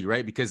energy,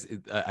 right? Because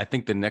I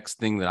think the next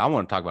thing that I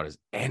want to talk about is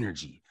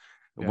energy.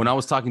 Yeah. When I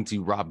was talking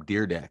to Rob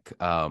Deerdeck,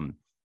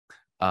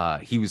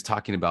 he was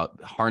talking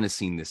about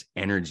harnessing this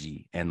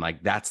energy, and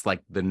like that's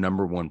like the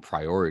number one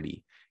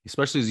priority,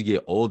 especially as you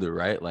get older,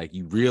 right? Like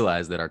you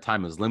realize that our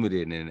time is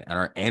limited, and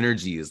our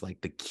energy is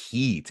like the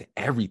key to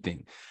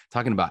everything.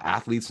 Talking about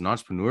athletes and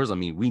entrepreneurs, I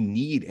mean, we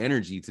need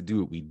energy to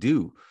do what we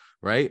do,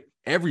 right?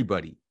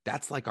 Everybody,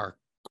 that's like our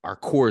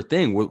core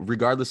thing,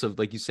 regardless of,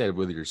 like you said,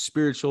 whether you're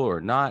spiritual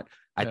or not.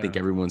 I think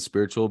everyone's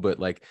spiritual, but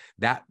like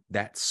that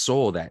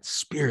soul, that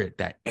spirit,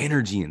 that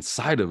energy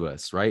inside of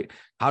us, right?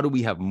 How do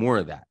we have more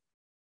of that?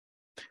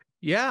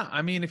 Yeah,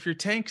 I mean, if your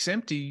tank's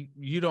empty,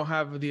 you don't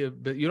have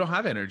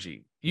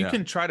energy. You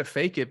can try to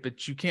fake it,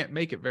 but you can't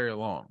make it very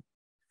long.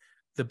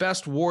 The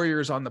best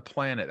warriors on the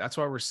planet, that's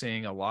why we're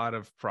seeing a lot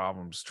of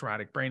problems,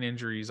 traumatic brain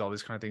injuries, all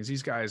these kind of things.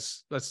 These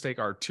guys, let's take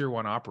our tier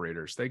 1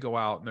 operators. They go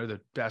out and they're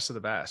the best of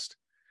the best.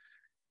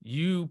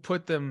 You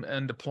put them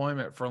in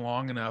deployment for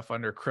long enough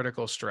under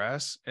critical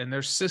stress, and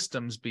their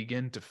systems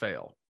begin to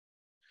fail.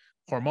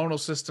 Hormonal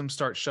systems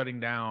start shutting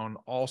down.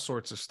 All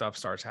sorts of stuff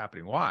starts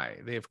happening. Why?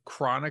 They have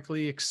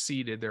chronically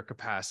exceeded their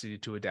capacity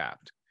to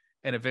adapt.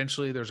 And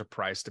eventually there's a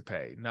price to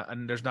pay.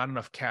 And there's not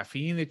enough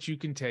caffeine that you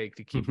can take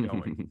to keep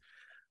going.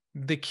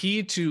 The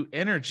key to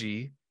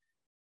energy,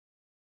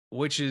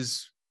 which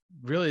is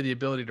really the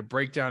ability to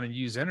break down and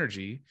use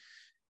energy,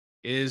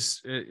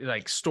 is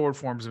like stored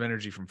forms of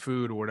energy from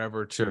food or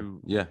whatever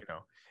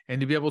and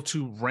to be able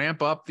to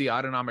ramp up the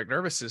autonomic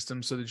nervous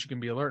system so that you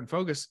can be alert and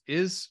focused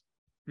is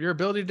your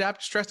ability to adapt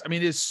to stress. I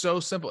mean, it is so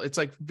simple. It's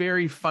like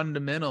very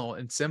fundamental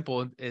and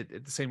simple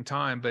at the same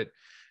time, but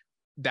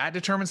that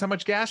determines how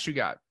much gas you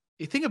got.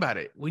 You think about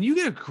it. When you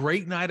get a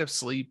great night of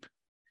sleep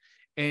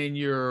and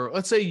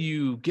let's say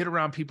you get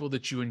around people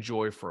that you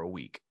enjoy for a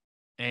week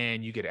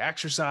and you get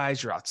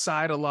exercise, you're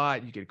outside a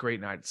lot, you get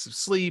great nights of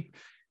sleep,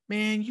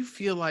 man, you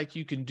feel like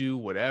you can do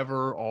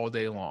whatever all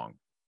day long.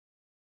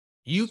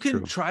 You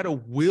can try to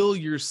will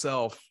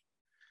yourself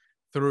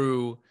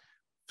through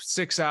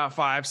 6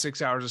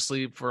 hours of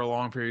sleep for a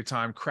long period of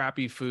time,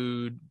 crappy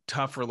food,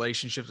 tough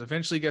relationships.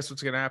 Eventually, guess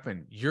what's going to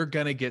happen? You're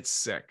going to get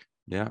sick.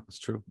 Yeah, it's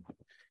true.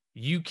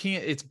 You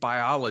can't, it's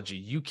biology.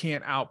 You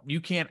can't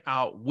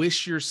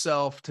outwish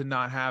yourself to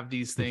not have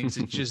these things.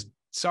 It's just,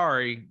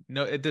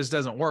 this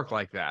doesn't work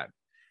like that.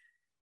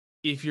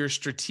 If you're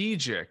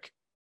strategic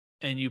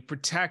and you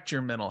protect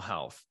your mental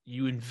health,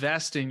 you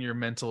invest in your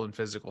mental and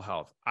physical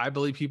health. I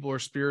believe people are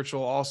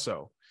spiritual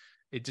also.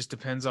 It just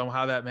depends on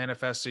how that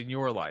manifests in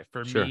your life.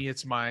 For me,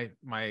 it's my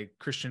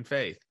Christian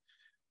faith.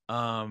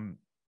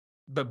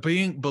 But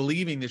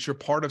believing that you're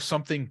part of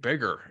something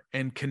bigger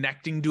and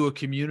connecting to a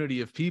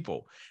community of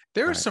people.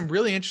 There is some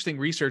really interesting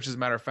research, as a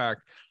matter of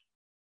fact.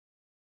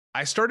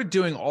 I started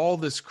doing all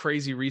this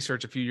crazy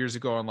research a few years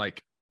ago on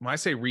like when I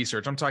say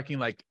research, I'm talking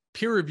like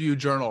peer-reviewed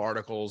journal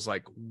articles.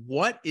 Like,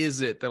 what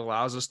is it that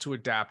allows us to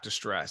adapt to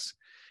stress?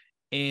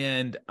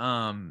 And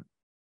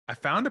I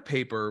found a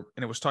paper,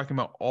 and it was talking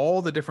about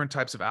all the different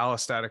types of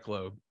allostatic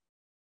load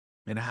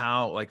and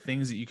how, like,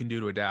 things that you can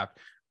do to adapt.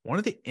 One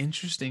of the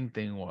interesting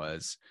thing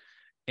was,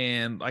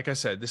 and like I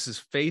said, this is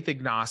faith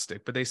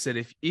agnostic, but they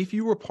said if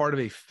you were part of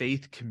a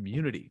faith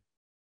community,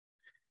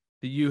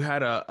 that you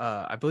had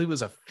I believe it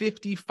was a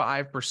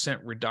 55%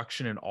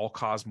 reduction in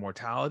all-cause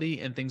mortality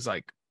and things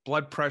like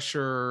blood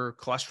pressure,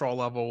 cholesterol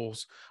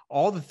levels,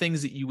 all the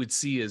things that you would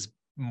see as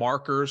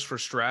markers for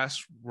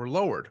stress were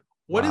lowered.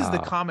 What is the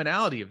Wow.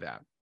 commonality of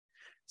that?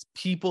 It's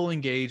people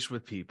engaged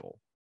with people,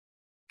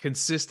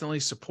 consistently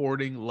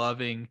supporting,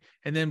 loving,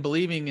 and then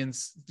believing in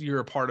you're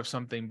a part of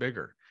something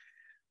bigger.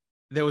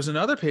 There was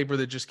another paper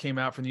that just came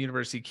out from the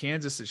University of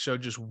Kansas that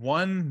showed just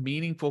one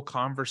meaningful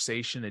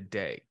conversation a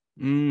day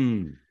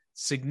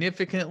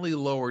significantly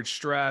lowered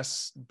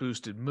stress,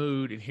 boosted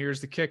mood. And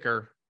here's the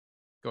kicker,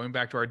 going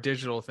back to our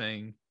digital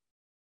thing,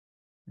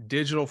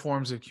 digital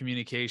forms of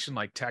communication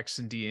like text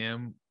and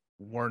DM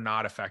were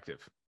not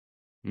effective.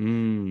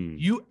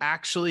 You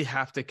actually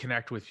have to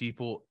connect with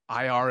people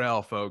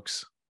IRL,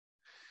 folks,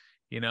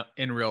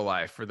 in real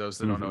life, for those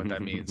that don't know what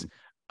that means.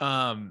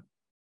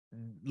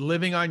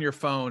 Living on your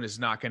phone is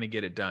not going to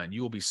get it done.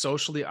 You will be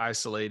socially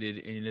isolated,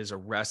 and it is a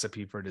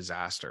recipe for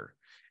disaster.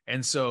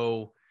 And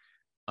so,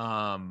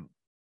 Aaron,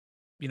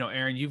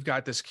 you've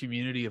got this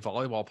community of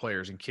volleyball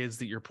players and kids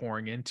that you're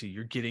pouring into.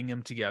 You're getting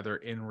them together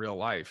in real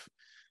life.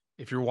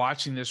 If you're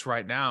watching this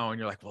right now and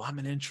you're like, well, I'm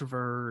an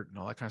introvert and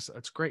all that kind of stuff,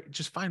 that's great.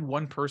 Just find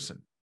one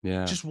person.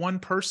 Yeah. Just one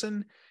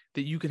person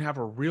that you can have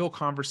a real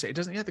conversation. It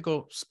doesn't, you have to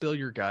go spill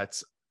your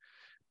guts.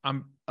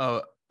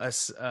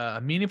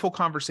 A meaningful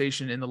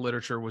conversation in the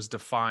literature was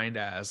defined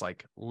as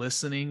like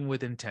listening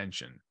with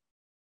intention,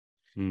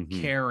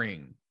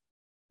 caring,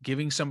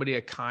 giving somebody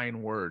a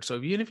kind word. So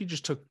even if you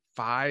just took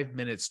 5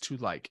 minutes to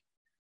like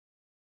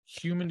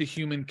human to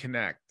human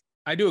connect.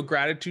 I do a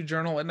gratitude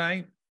journal at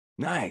night.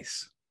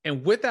 Nice.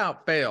 And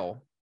without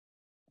fail,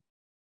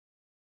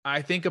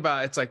 I think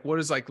about, it's like, what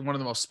is like one of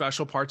the most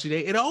special parts of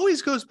your day? It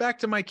always goes back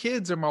to my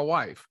kids or my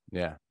wife.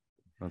 Yeah.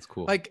 That's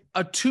cool. Like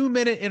a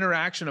 2-minute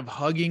interaction of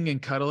hugging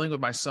and cuddling with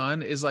my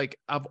son is like,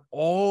 of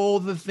all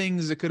the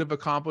things that could have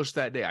accomplished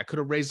that day, I could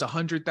have raised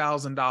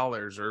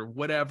 $100,000 or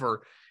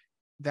whatever.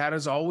 That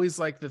is always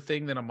like the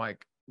thing that I'm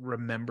like,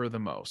 remember the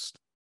most.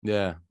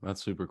 Yeah.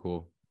 That's super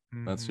cool.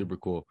 That's super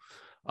cool.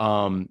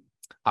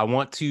 I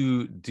want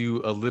to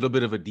do a little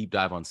bit of a deep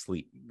dive on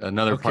sleep.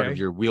 Another part of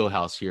your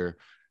wheelhouse here.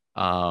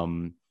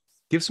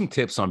 Give some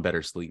tips on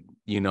better sleep,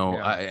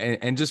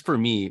 and just for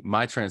me,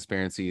 my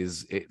transparency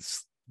is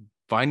it's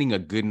finding a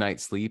good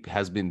night's sleep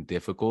has been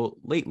difficult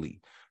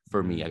lately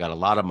for me. I got a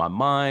lot on my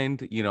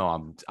mind,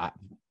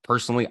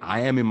 personally, I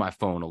am in my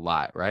phone a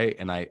lot. Right.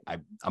 And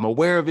I'm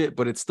aware of it,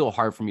 but it's still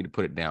hard for me to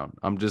put it down.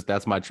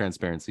 That's my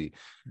transparency.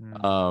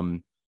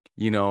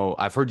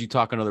 I've heard you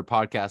talk on other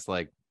podcasts,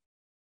 like,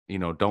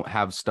 don't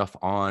have stuff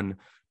on,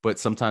 but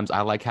sometimes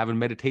I like having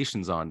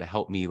meditations on to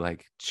help me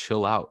like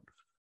chill out.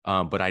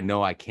 But I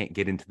know I can't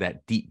get into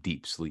that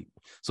deep sleep.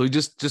 So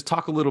just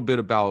talk a little bit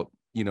about,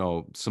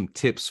 some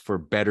tips for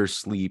better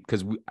sleep.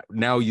 Cause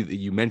now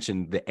you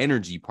mentioned the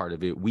energy part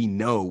of it.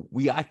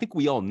 I think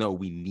we all know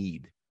we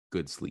need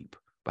good sleep,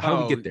 but how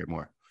do we get there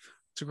more?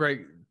 It's a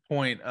great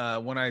point.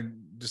 When I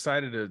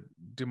decided to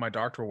do my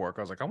doctoral work,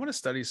 I was like, I want to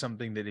study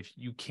something that if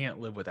you can't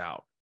live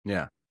without.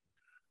 Yeah.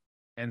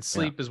 And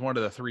sleep is one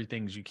of the 3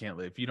 things you can't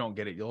live. If you don't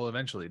get it, you'll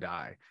eventually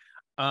die.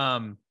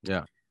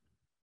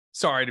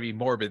 Sorry to be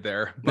morbid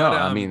there, but no,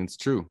 I mean, it's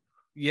true.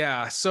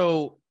 Yeah.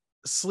 So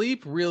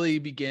sleep really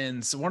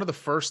begins. One of the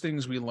first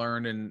things we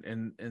learn,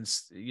 and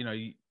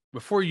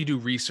before you do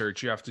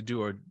research, you have to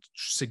do a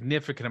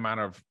significant amount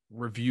of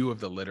review of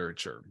the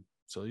literature.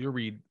 So you'll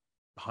read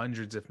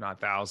hundreds, if not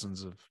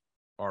thousands, of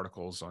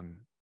articles on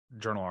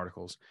journal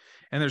articles.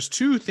 And there's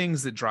 2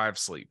 things that drive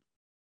sleep.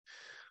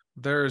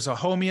 There's a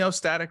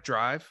homeostatic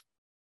drive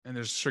and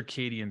there's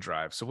circadian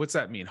drive. So what's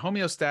that mean?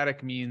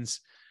 Homeostatic means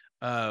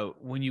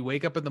when you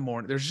wake up in the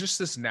morning, there's just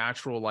this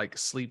natural like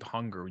sleep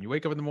hunger. When you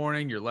wake up in the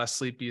morning, you're less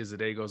sleepy. As the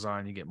day goes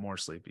on, you get more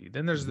sleepy.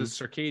 Then there's the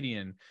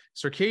circadian.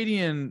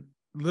 Circadian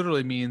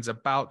literally means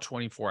about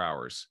 24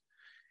 hours.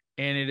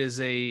 And it is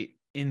a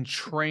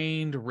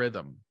entrained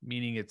rhythm,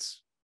 meaning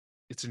it's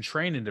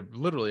entrained into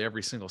literally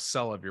every single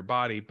cell of your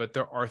body. But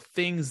there are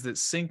things that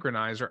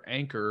synchronize or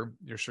anchor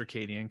your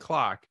circadian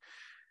clock,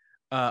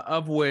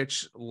 of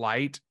which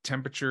light,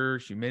 temperature,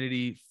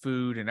 humidity,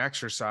 food, and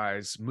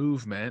exercise,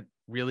 movement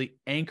really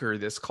anchor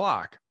this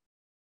clock.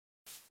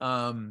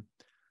 Light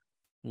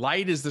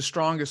is the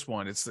strongest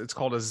one. It's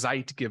called a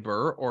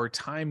Zeitgeber or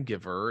time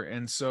giver.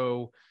 And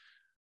so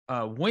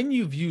when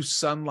you view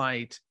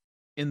sunlight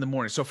in the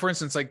morning, so for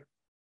instance, like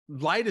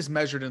light is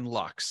measured in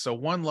lux. So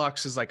 1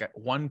 lux is like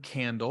 1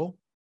 candle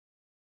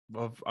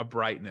of a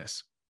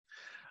brightness.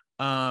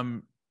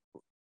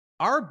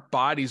 Our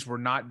bodies were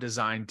not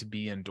designed to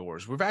be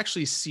indoors. We've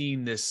actually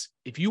seen this.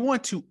 If you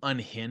want to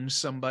unhinge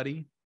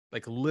somebody,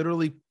 like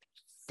literally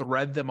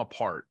thread them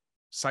apart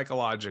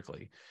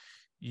psychologically,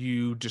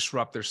 you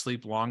disrupt their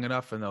sleep long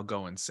enough and they'll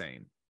go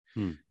insane.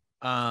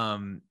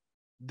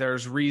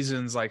 There's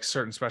reasons like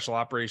certain special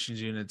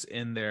operations units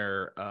in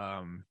their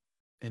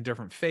in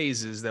different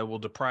phases that will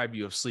deprive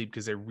you of sleep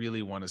because they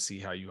really want to see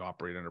how you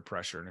operate under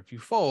pressure. And if you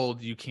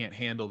fold, you can't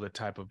handle the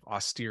type of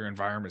austere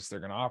environments they're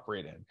going to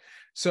operate in.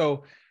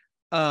 So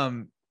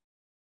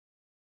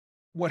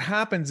what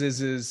happens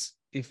is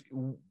if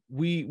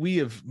we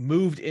have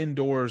moved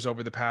indoors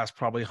over the past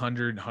probably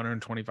 100,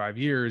 125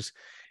 years,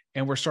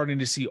 and we're starting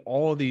to see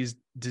all of these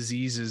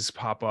diseases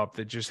pop up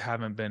that just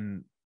haven't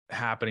been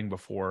happening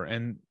before.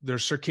 And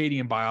there's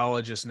circadian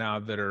biologists now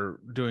that are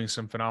doing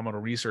some phenomenal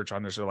research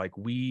on this. They're like,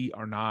 we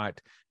are not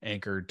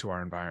anchored to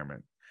our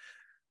environment.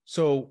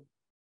 So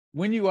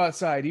when you go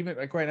outside, even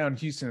like right now in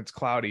Houston, it's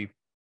cloudy.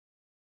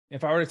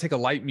 If I were to take a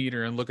light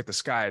meter and look at the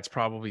sky, it's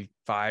probably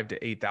 5,000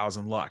 to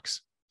 8,000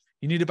 lux.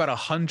 You need about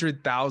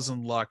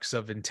 100,000 lux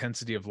of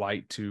intensity of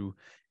light to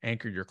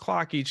anchor your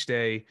clock each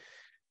day.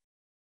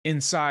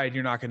 Inside,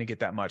 you're not going to get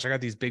that much. I got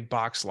these big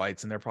box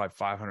lights and they're probably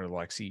 500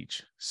 lux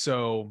each.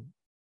 So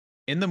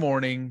in the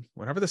morning,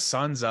 whenever the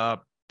sun's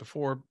up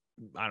before,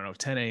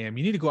 10 a.m.,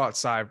 you need to go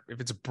outside. If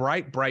it's a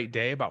bright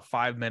day, about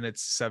 5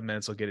 minutes, 7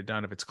 minutes will get it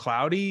done. If it's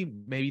cloudy,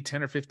 maybe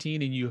 10 or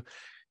 15, and you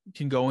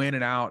can go in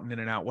and out and in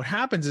and out. What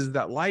happens is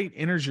that light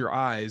enters your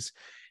eyes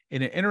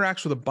and it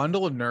interacts with a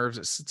bundle of nerves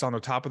that sits on the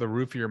top of the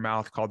roof of your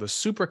mouth called the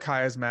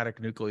suprachiasmatic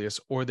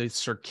nucleus, or the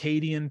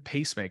circadian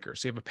pacemaker.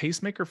 So you have a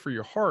pacemaker for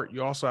your heart.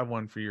 You also have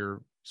one for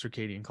your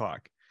circadian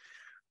clock.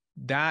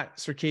 That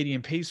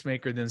circadian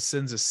pacemaker then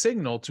sends a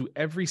signal to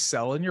every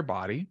cell in your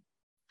body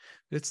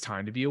that it's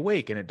time to be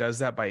awake. And it does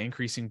that by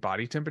increasing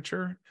body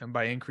temperature and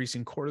by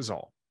increasing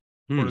cortisol.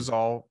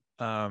 Cortisol,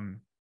 wow,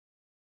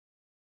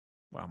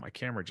 my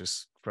camera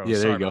just froze. Yeah,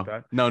 there Sorry you go.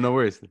 about that. No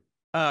worries.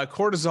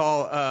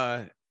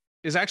 Cortisol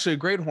is actually a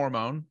great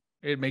hormone.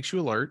 It makes you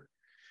alert.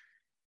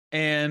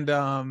 And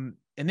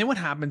then what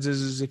happens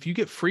is if you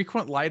get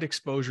frequent light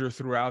exposure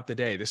throughout the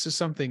day, this is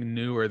something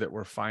newer that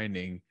we're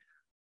finding.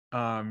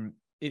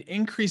 It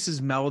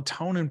increases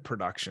melatonin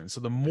production.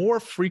 So the more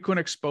frequent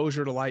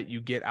exposure to light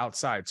you get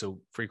outside, so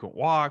frequent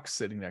walks,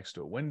 sitting next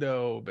to a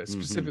window, but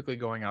specifically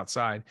going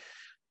outside,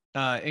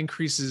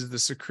 increases the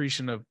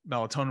secretion of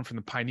melatonin from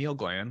the pineal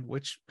gland,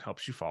 which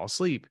helps you fall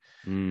asleep.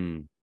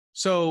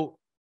 So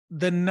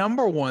the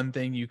number one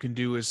thing you can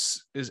do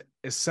is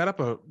set up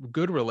a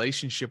good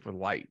relationship with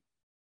light.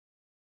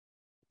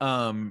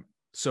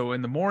 So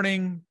in the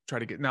morning, try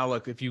to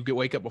look, if you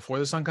wake up before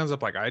the sun comes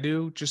up, like I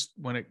do, just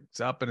when it's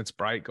up and it's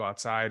bright, go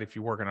outside. If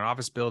you work in an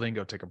office building,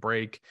 go take a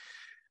break.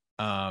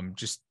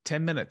 Just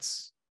 10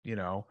 minutes,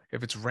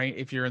 if it's rain,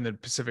 if you're in the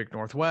Pacific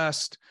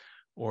Northwest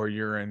or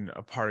you're in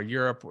a part of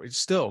Europe,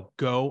 still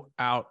go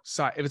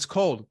outside. If it's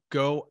cold,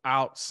 go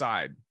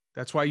outside.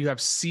 That's why you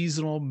have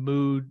seasonal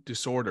mood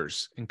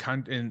disorders in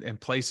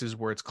places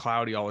where it's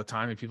cloudy all the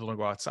time and people don't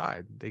go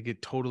outside. They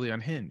get totally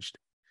unhinged.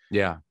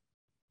 Yeah.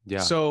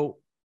 So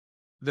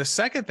the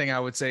second thing I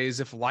would say is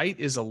if light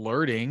is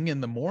alerting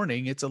in the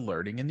morning, it's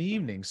alerting in the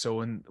evening.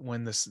 So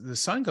when the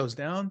sun goes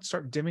down,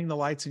 start dimming the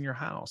lights in your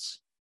house.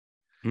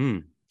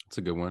 That's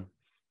a good one.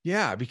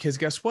 Yeah, because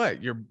guess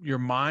what? Your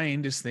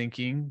mind is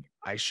thinking,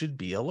 I should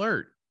be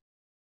alert.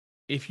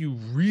 If you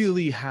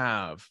really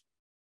have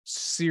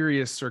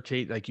serious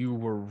circadian, like you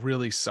were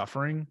really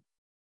suffering,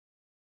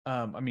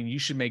 you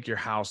should make your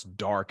house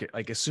dark.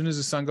 Like as soon as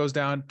the sun goes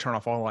down, turn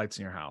off all the lights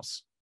in your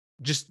house.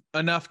 Just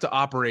enough to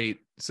operate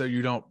so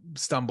you don't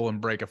stumble and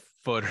break a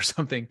foot or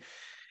something.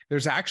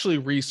 There's actually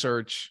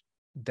research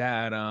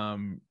that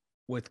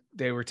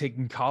they were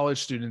taking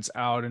college students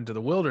out into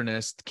the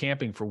wilderness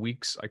camping for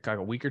weeks, like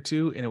a week or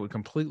two, and it would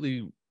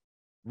completely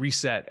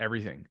reset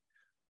everything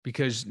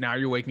because now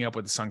you're waking up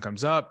when the sun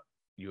comes up,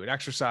 you would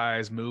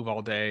exercise, move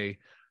all day.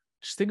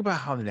 Just think about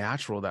how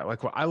natural that, like,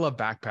 I love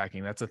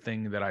backpacking. That's a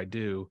thing that I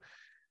do.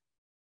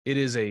 It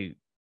is a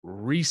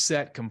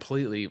reset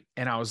completely.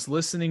 And I was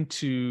listening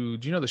to,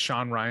 do you know the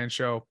Sean Ryan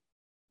show?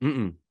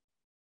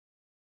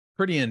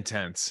 Pretty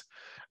intense.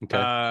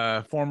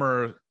 Okay.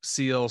 Former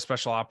SEAL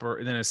special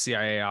operator, then a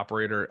CIA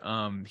operator.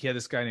 He had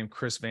this guy named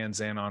Chris Van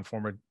Zandt on,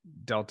 former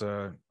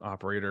Delta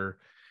operator.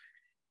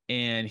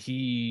 And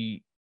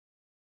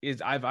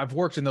I've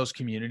worked in those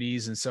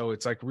communities. And so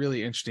it's like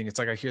really interesting. It's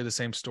like, I hear the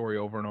same story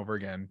over and over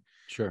again.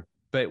 Sure.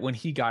 But when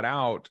he got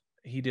out,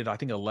 he did, I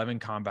think, 11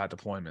 combat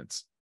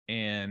deployments.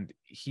 And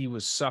he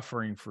was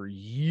suffering for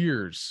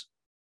years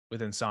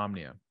with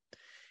insomnia.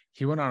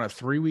 He went on a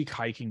 3-week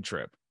hiking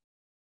trip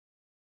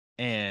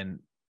and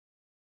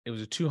it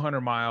was a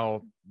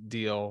 200-mile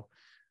deal.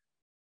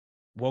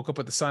 Woke up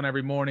with the sun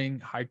every morning,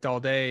 hiked all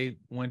day,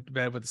 went to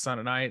bed with the sun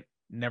at night,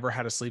 never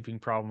had a sleeping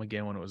problem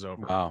again when it was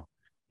over. Wow.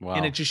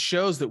 And it just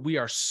shows that we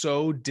are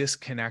so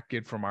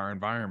disconnected from our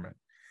environment.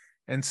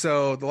 And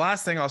so the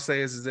last thing I'll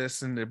say is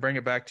this, and to bring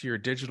it back to your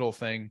digital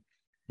thing,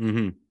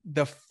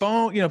 the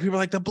phone, people are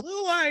like, the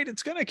blue light,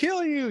 it's going to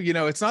kill you.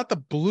 It's not the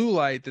blue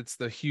light that's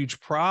the huge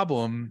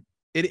problem.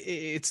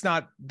 It's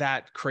not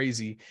that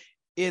crazy.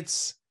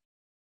 It's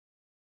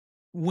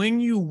when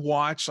you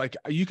watch, like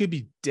you could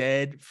be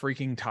dead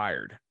freaking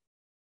tired.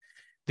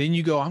 Then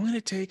you go, I'm going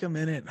to take a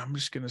minute and I'm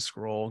just going to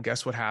scroll.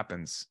 Guess what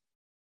happens?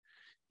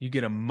 You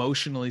get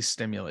emotionally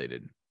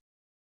stimulated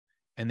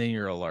and then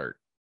you're alert.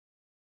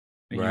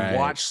 And you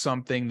watch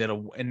something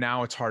and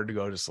now it's hard to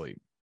go to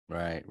sleep.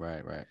 Right.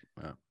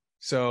 Wow.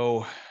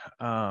 So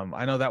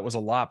I know that was a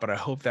lot, but I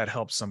hope that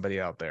helps somebody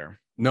out there.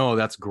 No,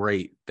 that's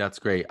great. That's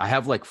great. I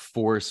have like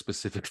 4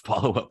 specific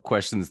follow-up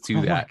questions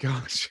to that. Oh my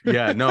gosh.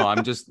 Yeah, no,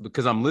 I'm just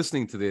because I'm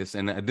listening to this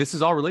and this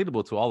is all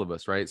relatable to all of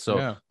us, right?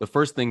 So the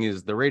first thing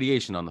is the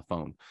radiation on the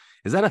phone.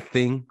 Is that a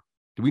thing?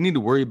 Do we need to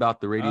worry about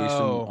the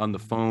radiation on the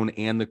phone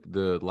and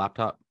the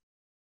laptop?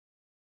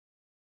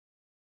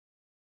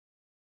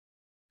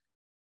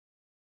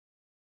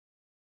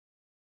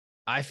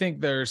 I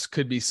think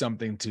could be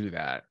something to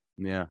that.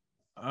 Yeah.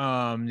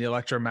 The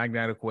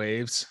electromagnetic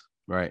waves.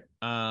 Right.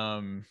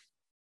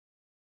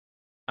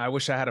 I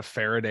wish I had a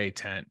Faraday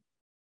tent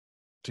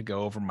to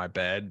go over my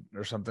bed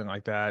or something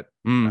like that.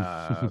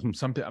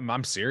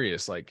 I'm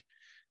serious. Like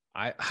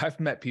I've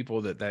met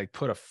people that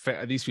put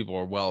these people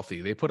are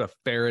wealthy. They put a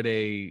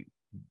Faraday.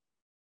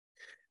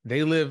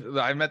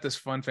 I met this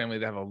fun family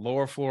that have a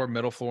lower floor,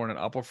 middle floor, and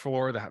an upper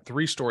floor. They have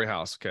 3-story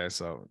house. Okay.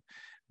 So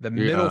the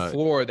middle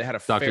floor, they had a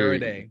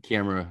Faraday.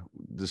 Camera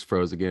just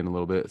froze again a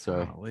little bit.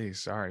 Sorry. Golly,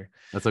 sorry.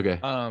 That's okay.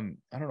 I don't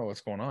know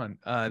what's going on.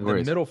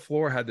 The middle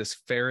floor had this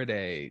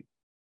Faraday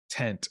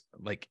tent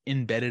like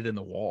embedded in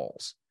the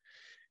walls.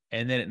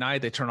 And then at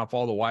night they turn off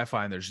all the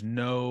Wi-Fi and there's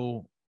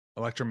no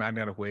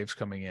electromagnetic waves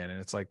coming in.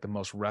 And it's like the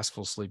most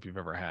restful sleep you've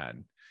ever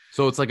had.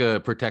 So it's like a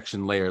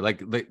protection layer.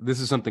 Like this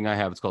is something I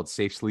have. It's called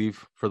Safe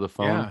Sleeve for the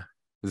phone. Yeah.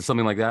 Is it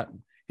something like that?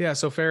 Yeah.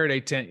 So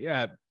Faraday tent,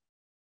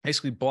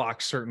 basically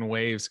blocks certain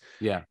waves.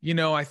 Yeah.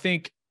 I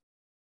think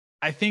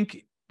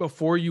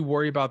before you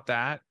worry about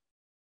that,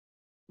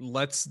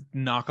 let's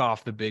knock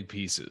off the big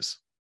pieces.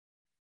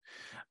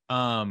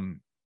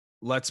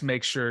 Let's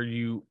make sure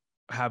you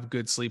have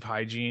good sleep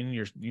hygiene.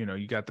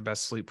 You got the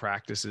best sleep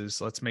practices.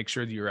 Let's make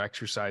sure that you're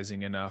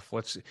exercising enough.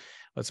 Let's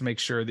make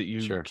sure that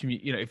you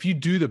if you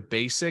do the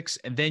basics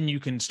and then you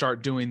can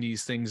start doing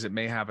these things that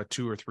may have a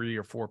 2 or 3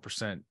 or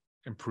 4%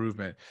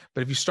 improvement.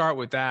 But if you start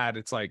with that,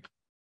 it's like,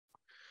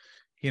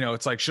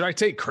 should I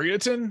take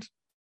creatine?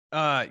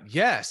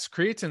 Yes,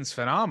 creatine's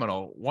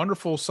phenomenal.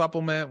 Wonderful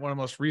supplement. One of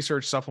the most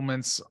researched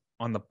supplements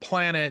on the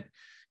planet.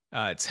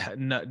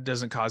 It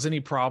doesn't cause any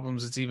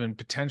problems. It's even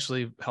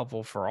potentially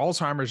helpful for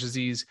Alzheimer's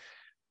disease.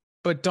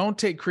 But don't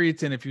take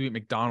creatine if you eat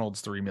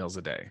McDonald's 3 meals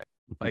a day.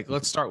 Like,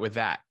 let's start with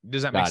that.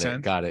 Does that make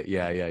sense? Got it.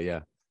 Yeah.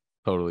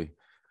 Totally.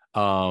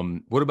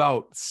 What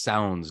about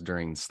sounds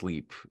during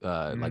sleep?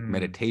 Like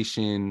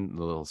meditation, a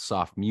little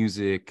soft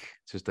music,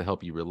 just to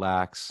help you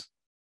relax.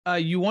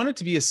 You want it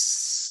to be as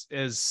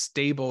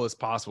stable as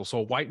possible. So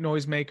a white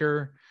noise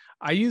maker.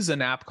 I use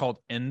an app called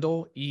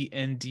Endel,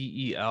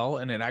 Endel,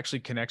 and it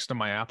actually connects to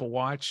my Apple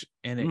Watch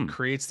and it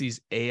creates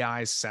these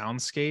AI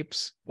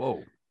soundscapes.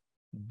 Whoa.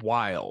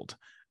 Wild.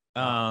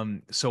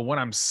 So when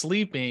I'm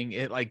sleeping,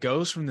 it like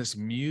goes from this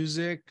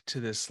music to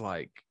this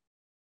like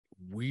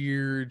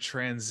weird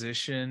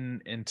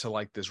transition into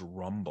like this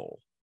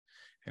rumble.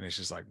 And it's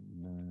just like,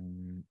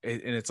 and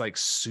it's like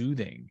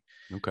soothing.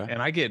 Okay.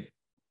 And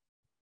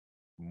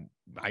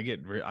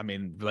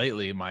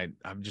lately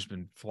I've just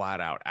been flat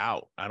out.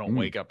 I don't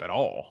wake up at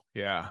all.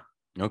 Yeah.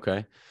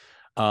 Okay.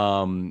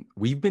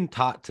 We've been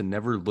taught to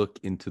never look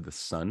into the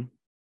sun,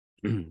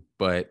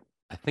 but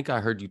I think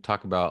I heard you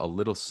talk about a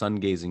little sun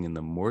gazing in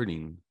the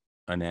morning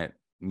and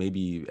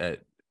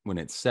when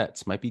it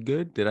sets might be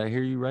good. Did I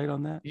hear you right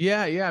on that?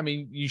 Yeah. I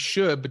mean, you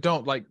should, but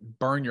don't like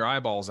burn your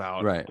eyeballs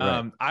out. Right.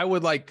 I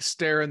would like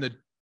stare in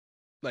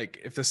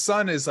if the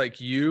sun is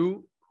like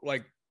you,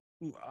 like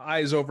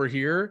eyes over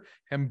here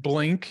and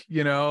blink,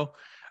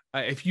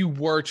 if you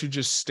were to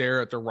just stare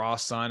at the raw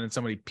sun and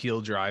somebody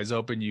peeled your eyes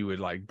open, you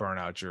would like burn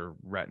out your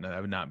retina.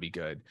 That would not be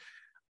good.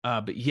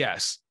 But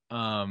yes,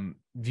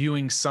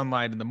 viewing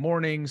sunlight in the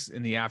mornings,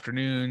 in the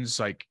afternoons,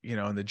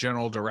 in the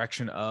general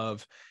direction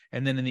of,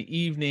 and then in the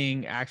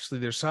evening, actually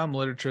there's some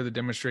literature that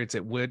demonstrates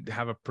it would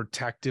have a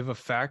protective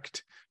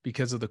effect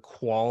because of the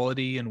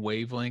quality and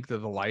wavelength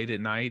of the light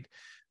at night,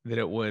 that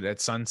it would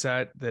at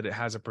sunset, that it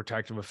has a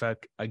protective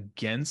effect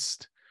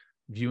against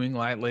viewing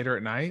light later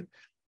at night.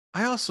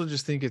 I also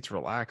just think it's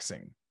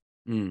relaxing.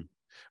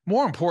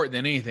 More important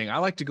than anything, I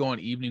like to go on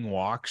evening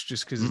walks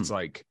just because it's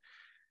like,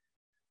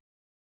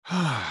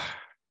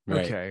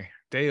 okay,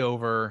 day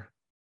over,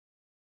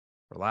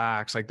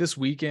 relax. Like this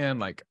weekend,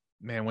 like,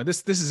 man, when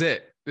this is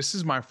it. This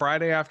is my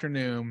Friday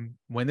afternoon.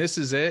 When this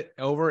is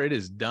over, it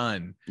is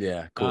done.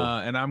 Yeah, cool.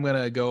 And I'm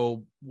going to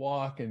go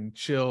walk and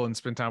chill and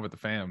spend time with the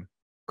fam.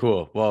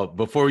 Cool. Well,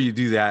 before you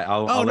do that,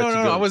 I'll let you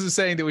go. I wasn't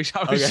saying that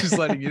I was just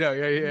letting you know.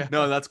 Yeah.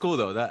 No, that's cool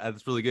though.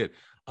 That's really good.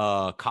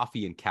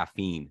 Coffee and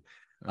caffeine.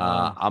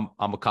 I'm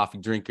a coffee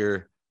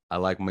drinker. I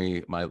like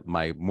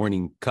my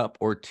morning cup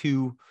or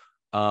 2.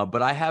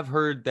 But I have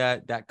heard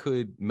that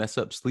could mess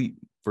up sleep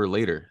for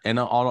later, and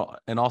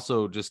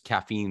also just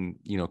caffeine,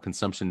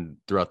 consumption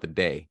throughout the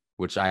day,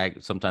 which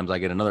sometimes I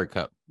get another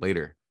cup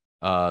later.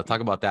 Talk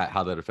about that,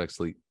 how that affects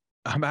sleep.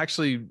 I'm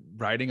actually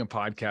writing a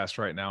podcast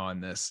right now on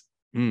this.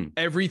 Mm.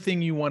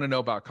 Everything you want to know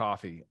about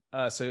coffee.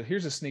 So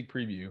here's a sneak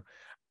preview.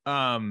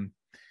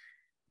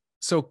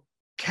 So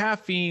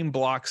caffeine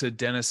blocks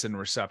adenosine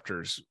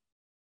receptors,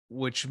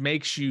 which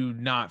makes you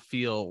not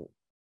feel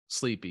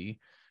sleepy.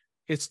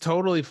 It's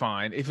totally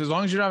fine. As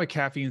long as you don't have a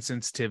caffeine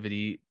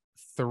sensitivity,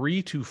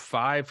 3 to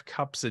 5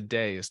 cups a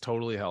day is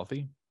totally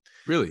healthy.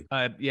 Really?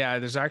 Yeah,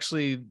 there's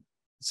actually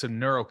some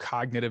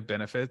neurocognitive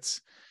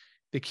benefits.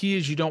 The key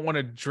is you don't want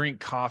to drink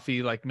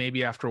coffee like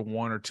maybe after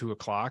 1 or 2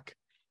 o'clock,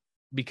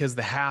 because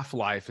the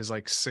half-life is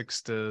like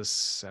 6 to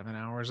 7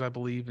 hours, I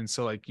believe. And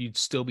so like you'd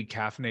still be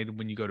caffeinated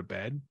when you go to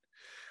bed.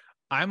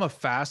 I'm a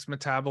fast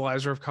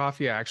metabolizer of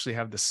coffee. I actually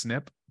have the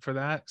SNP for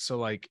that. So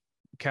like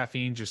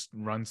caffeine just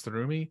runs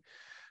through me.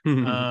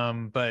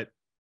 But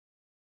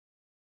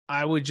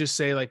I would just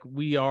say like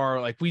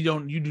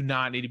you do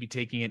not need to be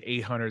taking in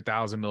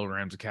 800,000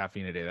 milligrams of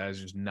caffeine a day. That is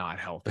just not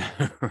healthy.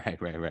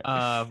 Right.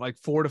 Like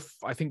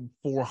I think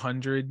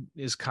 400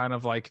 is kind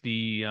of like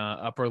the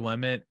upper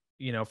limit,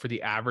 for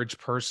the average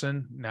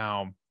person.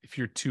 Now, if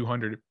you're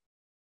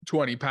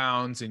 220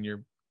 pounds and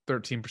you're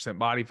 13%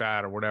 body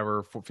fat or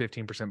whatever,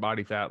 15%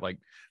 body fat, like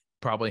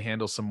probably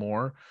handle some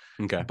more.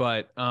 Okay.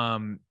 But,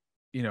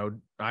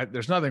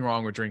 there's nothing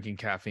wrong with drinking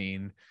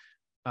caffeine.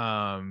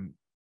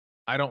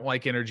 I don't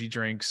like energy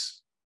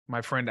drinks.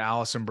 My friend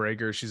Allison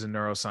Brager, she's a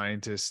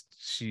neuroscientist.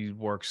 She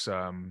works,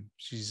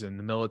 she's in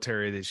the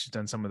military. She's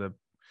done some of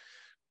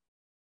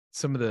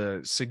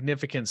the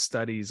significant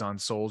studies on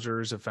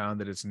soldiers have found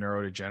that it's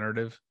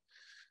neurodegenerative.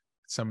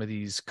 Some of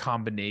these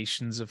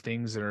combinations of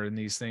things that are in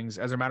these things.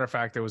 As a matter of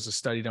fact, there was a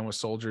study done with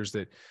soldiers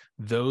that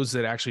those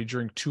that actually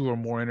drink 2 or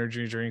more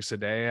energy drinks a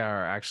day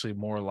are actually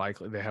more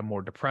likely, they have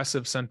more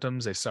depressive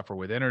symptoms. They suffer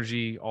with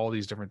energy, all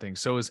these different things.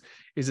 So is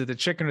it the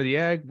chicken or the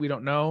egg? We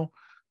don't know.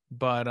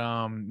 But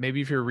maybe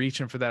if you're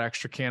reaching for that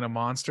extra can of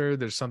Monster,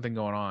 there's something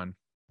going on.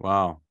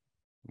 Wow.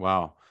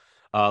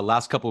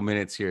 Last couple of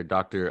minutes here,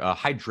 Doctor.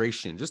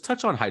 Hydration. Just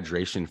touch on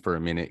hydration for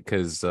a minute,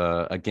 because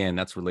again,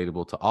 that's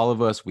relatable to all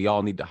of us. We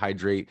all need to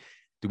hydrate.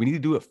 Do we need to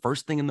do it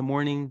first thing in the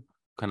morning?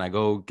 Can I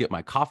go get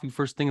my coffee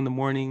first thing in the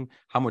morning?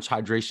 How much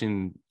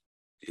hydration,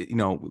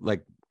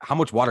 like how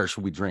much water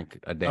should we drink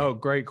a day? Oh,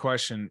 great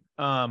question.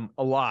 A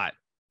lot.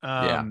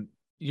 Yeah.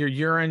 Your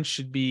urine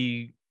should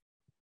be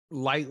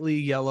lightly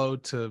yellow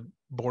to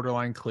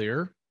borderline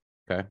clear.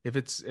 Okay. If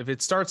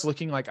it starts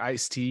looking like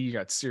iced tea, you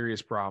got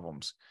serious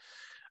problems.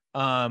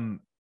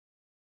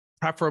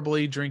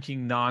 Preferably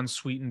drinking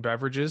non-sweetened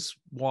beverages.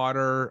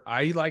 Water.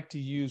 I like to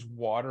use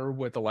water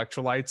with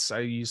electrolytes. I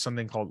use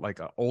something called like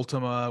a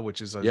Ultima,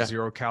 which is a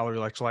 0-calorie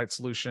electrolyte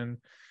solution.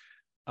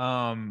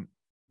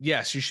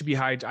 Yes, you should be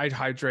I'd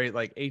hydrate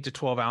like 8 to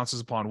 12 ounces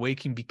upon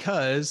waking,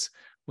 because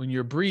when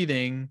you're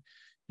breathing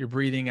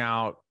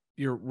out,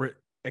 you're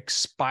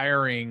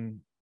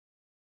expiring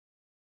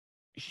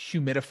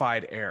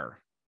humidified air.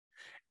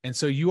 And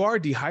so you are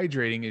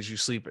dehydrating as you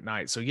sleep at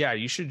night. So yeah,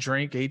 you should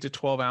drink 8 to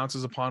 12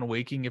 ounces upon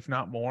waking, if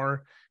not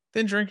more.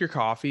 Then drink your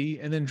coffee,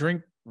 and then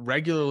drink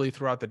regularly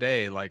throughout the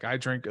day. Like I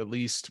drink at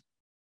least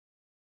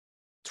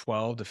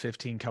 12 to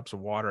 15 cups of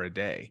water a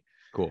day.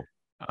 Cool.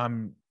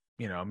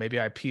 Maybe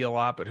I pee a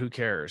lot, but who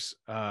cares?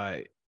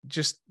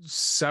 Just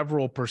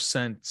several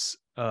percents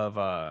of,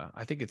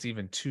 I think it's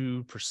even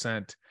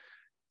 2%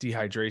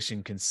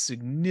 dehydration can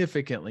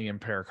significantly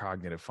impair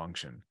cognitive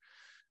function.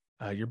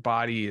 Your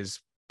body is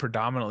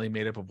predominantly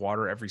made up of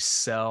water. Every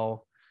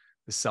cell,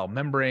 the cell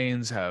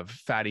membranes have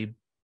fatty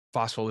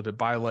phospholipid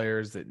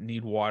bilayers that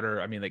need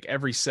water. I mean, like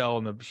every cell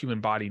in the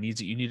human body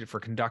needs it. You need it for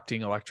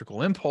conducting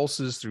electrical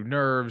impulses through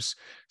nerves.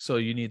 So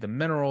you need the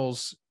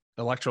minerals,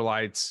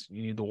 electrolytes,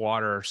 you need the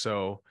water.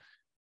 So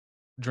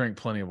drink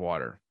plenty of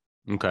water.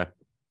 Okay.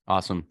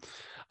 Awesome.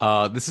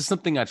 This is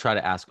something I try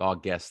to ask all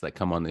guests that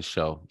come on this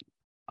show.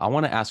 I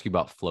want to ask you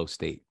about flow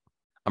state.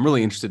 I'm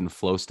really interested in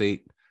flow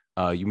state.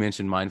 You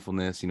mentioned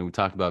mindfulness, we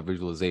talked about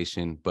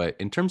visualization, but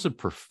in terms of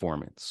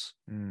performance,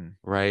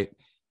 right?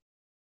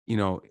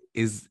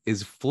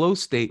 Is flow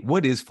state,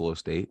 what is flow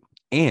state?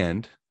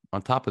 And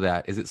on top of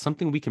that, is it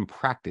something we can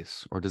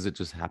practice, or does it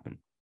just happen?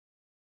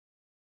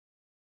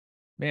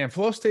 Man,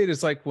 flow state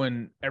is like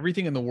when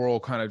everything in the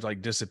world kind of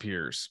like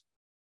disappears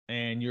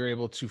and you're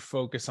able to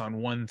focus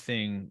on one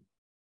thing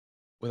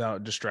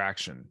without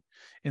distraction.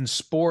 In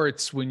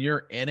sports, when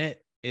you're in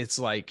it, it's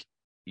like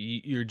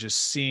you're just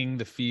seeing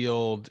the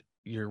field,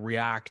 you're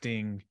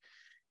reacting,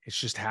 it's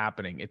just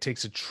happening. It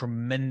takes a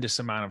tremendous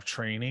amount of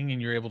training,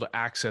 and you're able to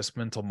access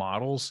mental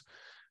models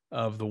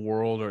of the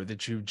world or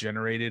that you've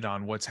generated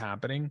on what's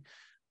happening.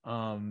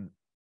 And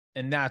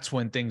that's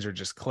when things are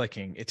just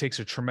clicking. It takes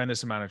a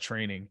tremendous amount of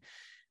training.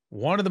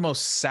 One of the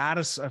most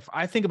satisfying,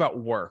 I think about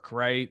work,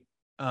 right?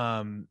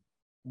 One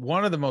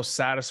of the most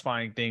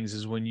satisfying things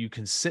is when you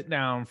can sit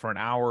down for an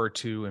hour or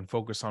two and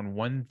focus on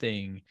one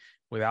thing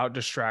without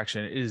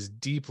distraction. It is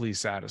deeply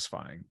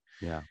satisfying.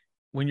 Yeah.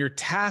 When you're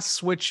task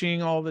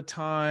switching all the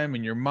time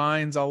and your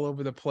mind's all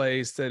over the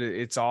place, that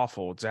it's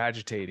awful. It's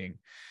agitating.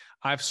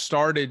 I've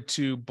started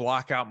to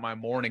block out my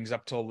mornings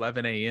up to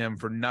 11 a.m.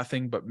 for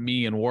nothing but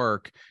me and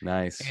work.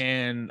 Nice.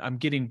 And I'm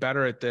getting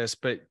better at this,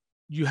 but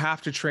you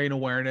have to train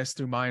awareness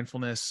through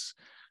mindfulness.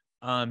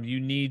 You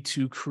need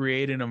to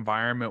create an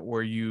environment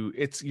where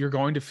you're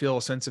going to feel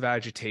a sense of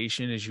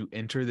agitation as you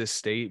enter this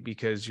state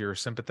because your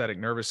sympathetic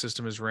nervous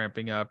system is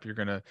ramping up. You're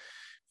going to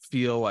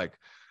feel like,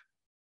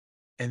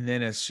 and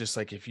then it's just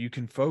like, if you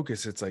can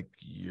focus, it's like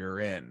you're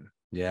in.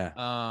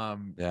 Yeah.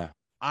 Yeah.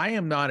 I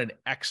am not an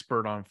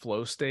expert on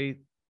flow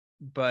state,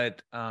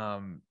 but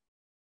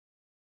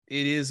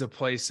it is a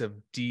place of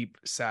deep,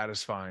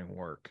 satisfying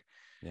work.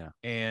 Yeah.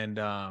 And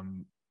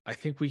I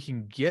think we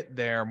can get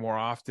there more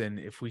often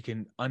if we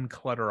can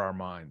unclutter our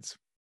minds.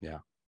 Yeah.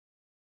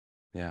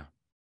 Yeah.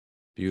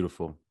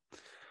 Beautiful.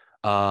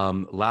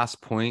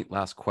 Last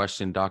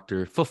question,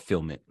 Doctor.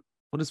 Fulfillment.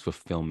 What does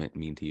fulfillment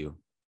mean to you?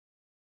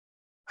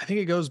 I think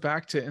it goes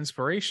back to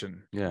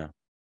inspiration. Yeah.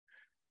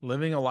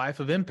 Living a life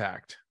of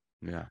impact.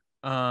 Yeah.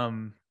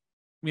 AIM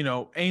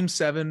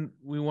 7,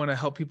 we want to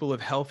help people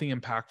live healthy,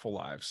 impactful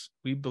lives.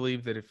 We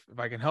believe that if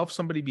I can help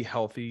somebody be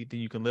healthy, then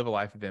you can live a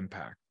life of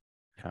impact.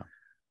 Yeah.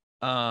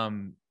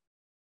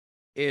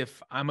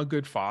 If I'm a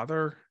good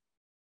father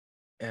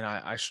and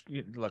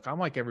look, I'm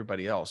like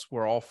everybody else,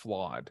 we're all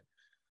flawed.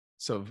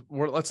 So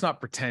let's not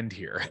pretend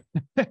here.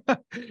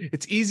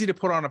 It's easy to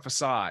put on a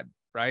facade,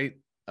 right?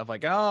 Of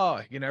like,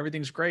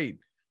 everything's great.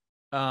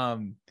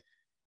 And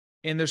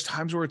there's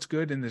times where it's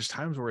good and there's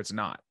times where it's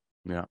not.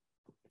 Yeah.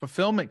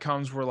 Fulfillment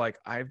comes where like,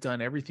 I've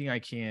done everything I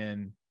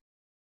can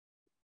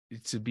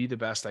to be the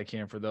best I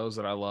can for those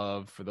that I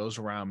love, for those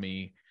around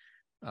me.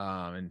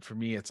 And for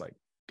me, it's like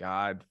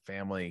God,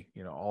 family,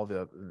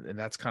 and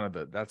that's kind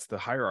of that's the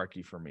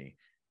hierarchy for me.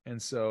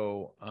 And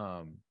so,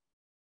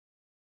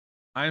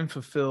 I'm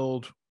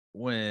fulfilled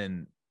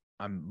when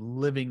I'm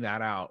living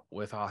that out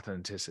with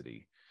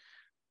authenticity.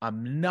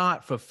 I'm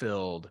not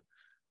fulfilled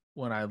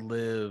when I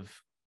live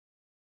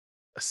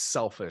a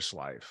selfish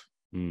life.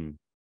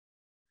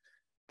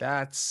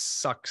 That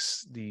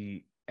sucks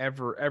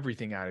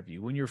everything out of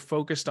you. When you're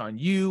focused on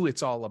you,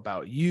 it's all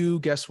about you.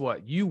 Guess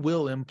what? You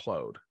will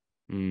implode.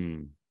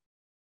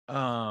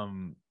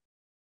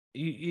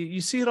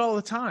 You see it all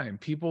the time.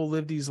 People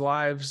live these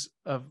lives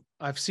of,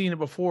 I've seen it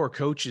before.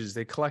 Coaches,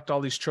 they collect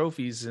all these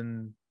trophies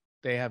and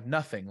they have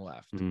nothing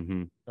left.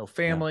 Mm-hmm. No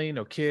family,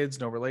 no kids,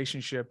 no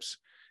relationships.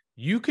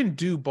 You can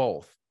do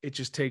both. It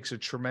just takes a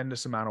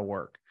tremendous amount of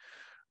work.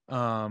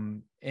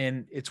 And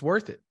it's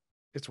worth it.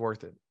 It's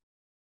worth it.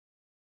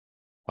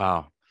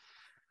 Wow.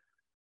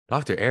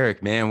 Dr.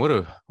 Erik, man, what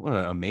an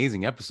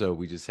amazing episode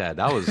we just had.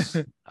 That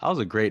was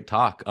a great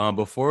talk.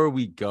 Before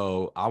we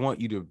go, I want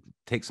you to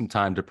take some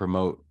time to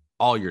promote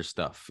all your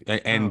stuff.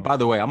 And by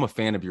the way, I'm a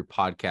fan of your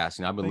podcast,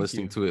 and I've been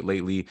listening to it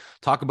lately.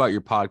 Talk about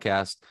your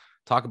podcast.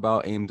 Talk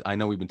about AIM. I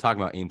know we've been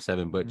talking about AIM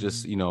 7, but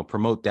just,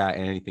 promote that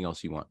and anything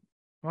else you want.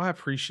 Well, I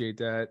appreciate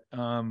that.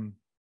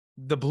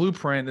 The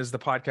Blueprint is the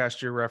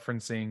podcast you're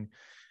referencing.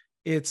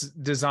 It's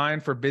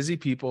designed for busy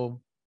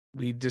people.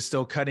 We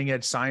distill cutting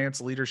edge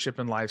science, leadership,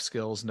 and life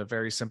skills into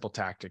very simple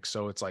tactics.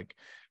 So it's like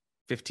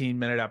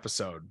 15-minute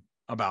episode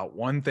about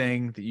one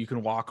thing that you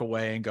can walk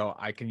away and go,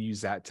 I can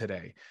use that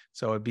today.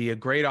 So it'd be a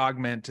great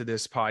augment to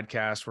this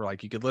podcast where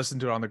like you could listen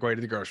to it on the way to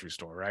the grocery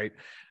store, right?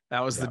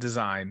 That was the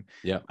design.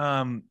 Yeah.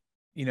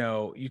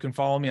 You can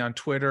follow me on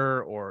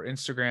Twitter or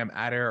Instagram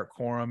at Erik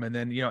Korem. And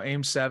then,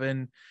 AIM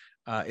 7,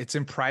 it's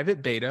in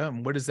private beta.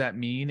 And what does that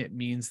mean? It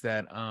means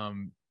that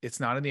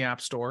it's not in the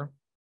App Store.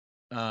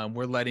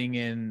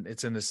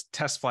 It's in this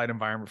test flight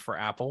environment for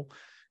Apple.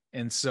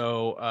 And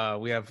so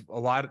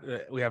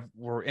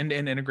we're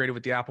end-to-end integrated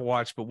with the Apple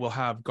Watch, but we'll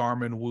have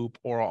Garmin, Whoop,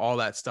 or all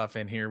that stuff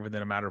in here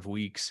within a matter of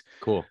weeks.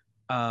 Cool.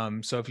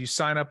 So if you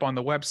sign up on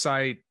the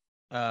website,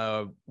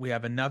 we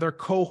have another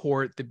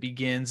cohort that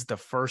begins the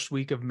first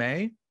week of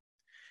May,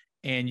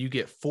 and you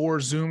get 4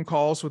 Zoom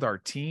calls with our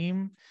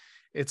team.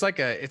 It's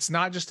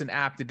not just an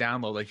app to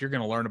download. Like, you're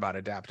going to learn about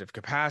adaptive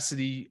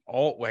capacity.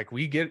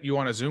 We get you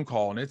on a Zoom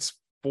call, and it's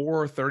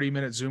 4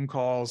 30-minute Zoom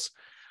calls.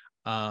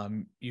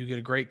 You get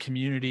a great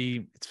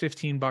community. It's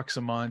 $15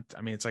 a month.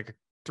 I mean, it's like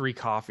 3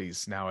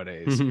 coffees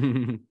nowadays.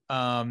 And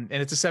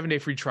it's a 7-day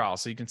free trial.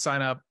 So you can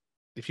sign up.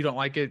 If you don't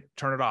like it,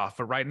 turn it off.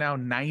 But right now,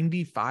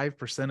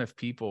 95% of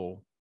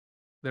people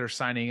that are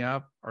signing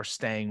up are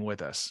staying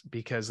with us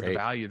because of the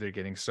value they're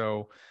getting.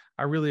 So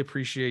I really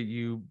appreciate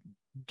you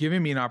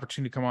giving me an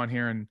opportunity to come on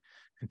here and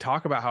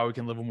talk about how we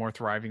can live a more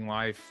thriving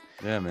life.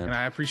 Yeah, man. And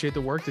I appreciate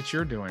the work that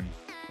you're doing.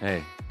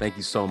 Hey, thank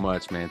you so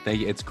much, man. Thank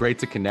you. It's great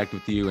to connect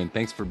with you, and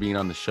thanks for being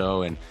on the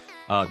show. And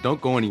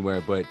don't go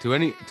anywhere. But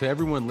to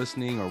everyone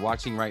listening or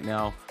watching right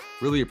now,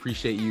 really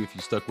appreciate you if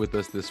you stuck with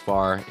us this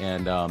far.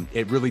 And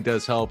it really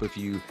does help if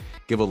you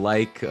give a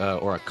like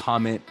or a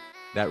comment.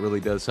 That really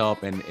does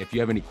help. And if you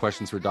have any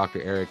questions for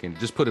Dr. Erik, and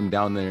just put them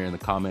down there in the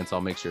comments,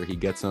 I'll make sure he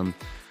gets them.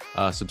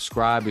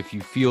 Subscribe if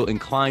you feel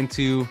inclined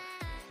to.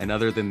 And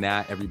other than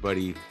that,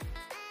 everybody,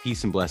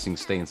 peace and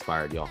blessings. Stay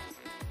inspired, y'all.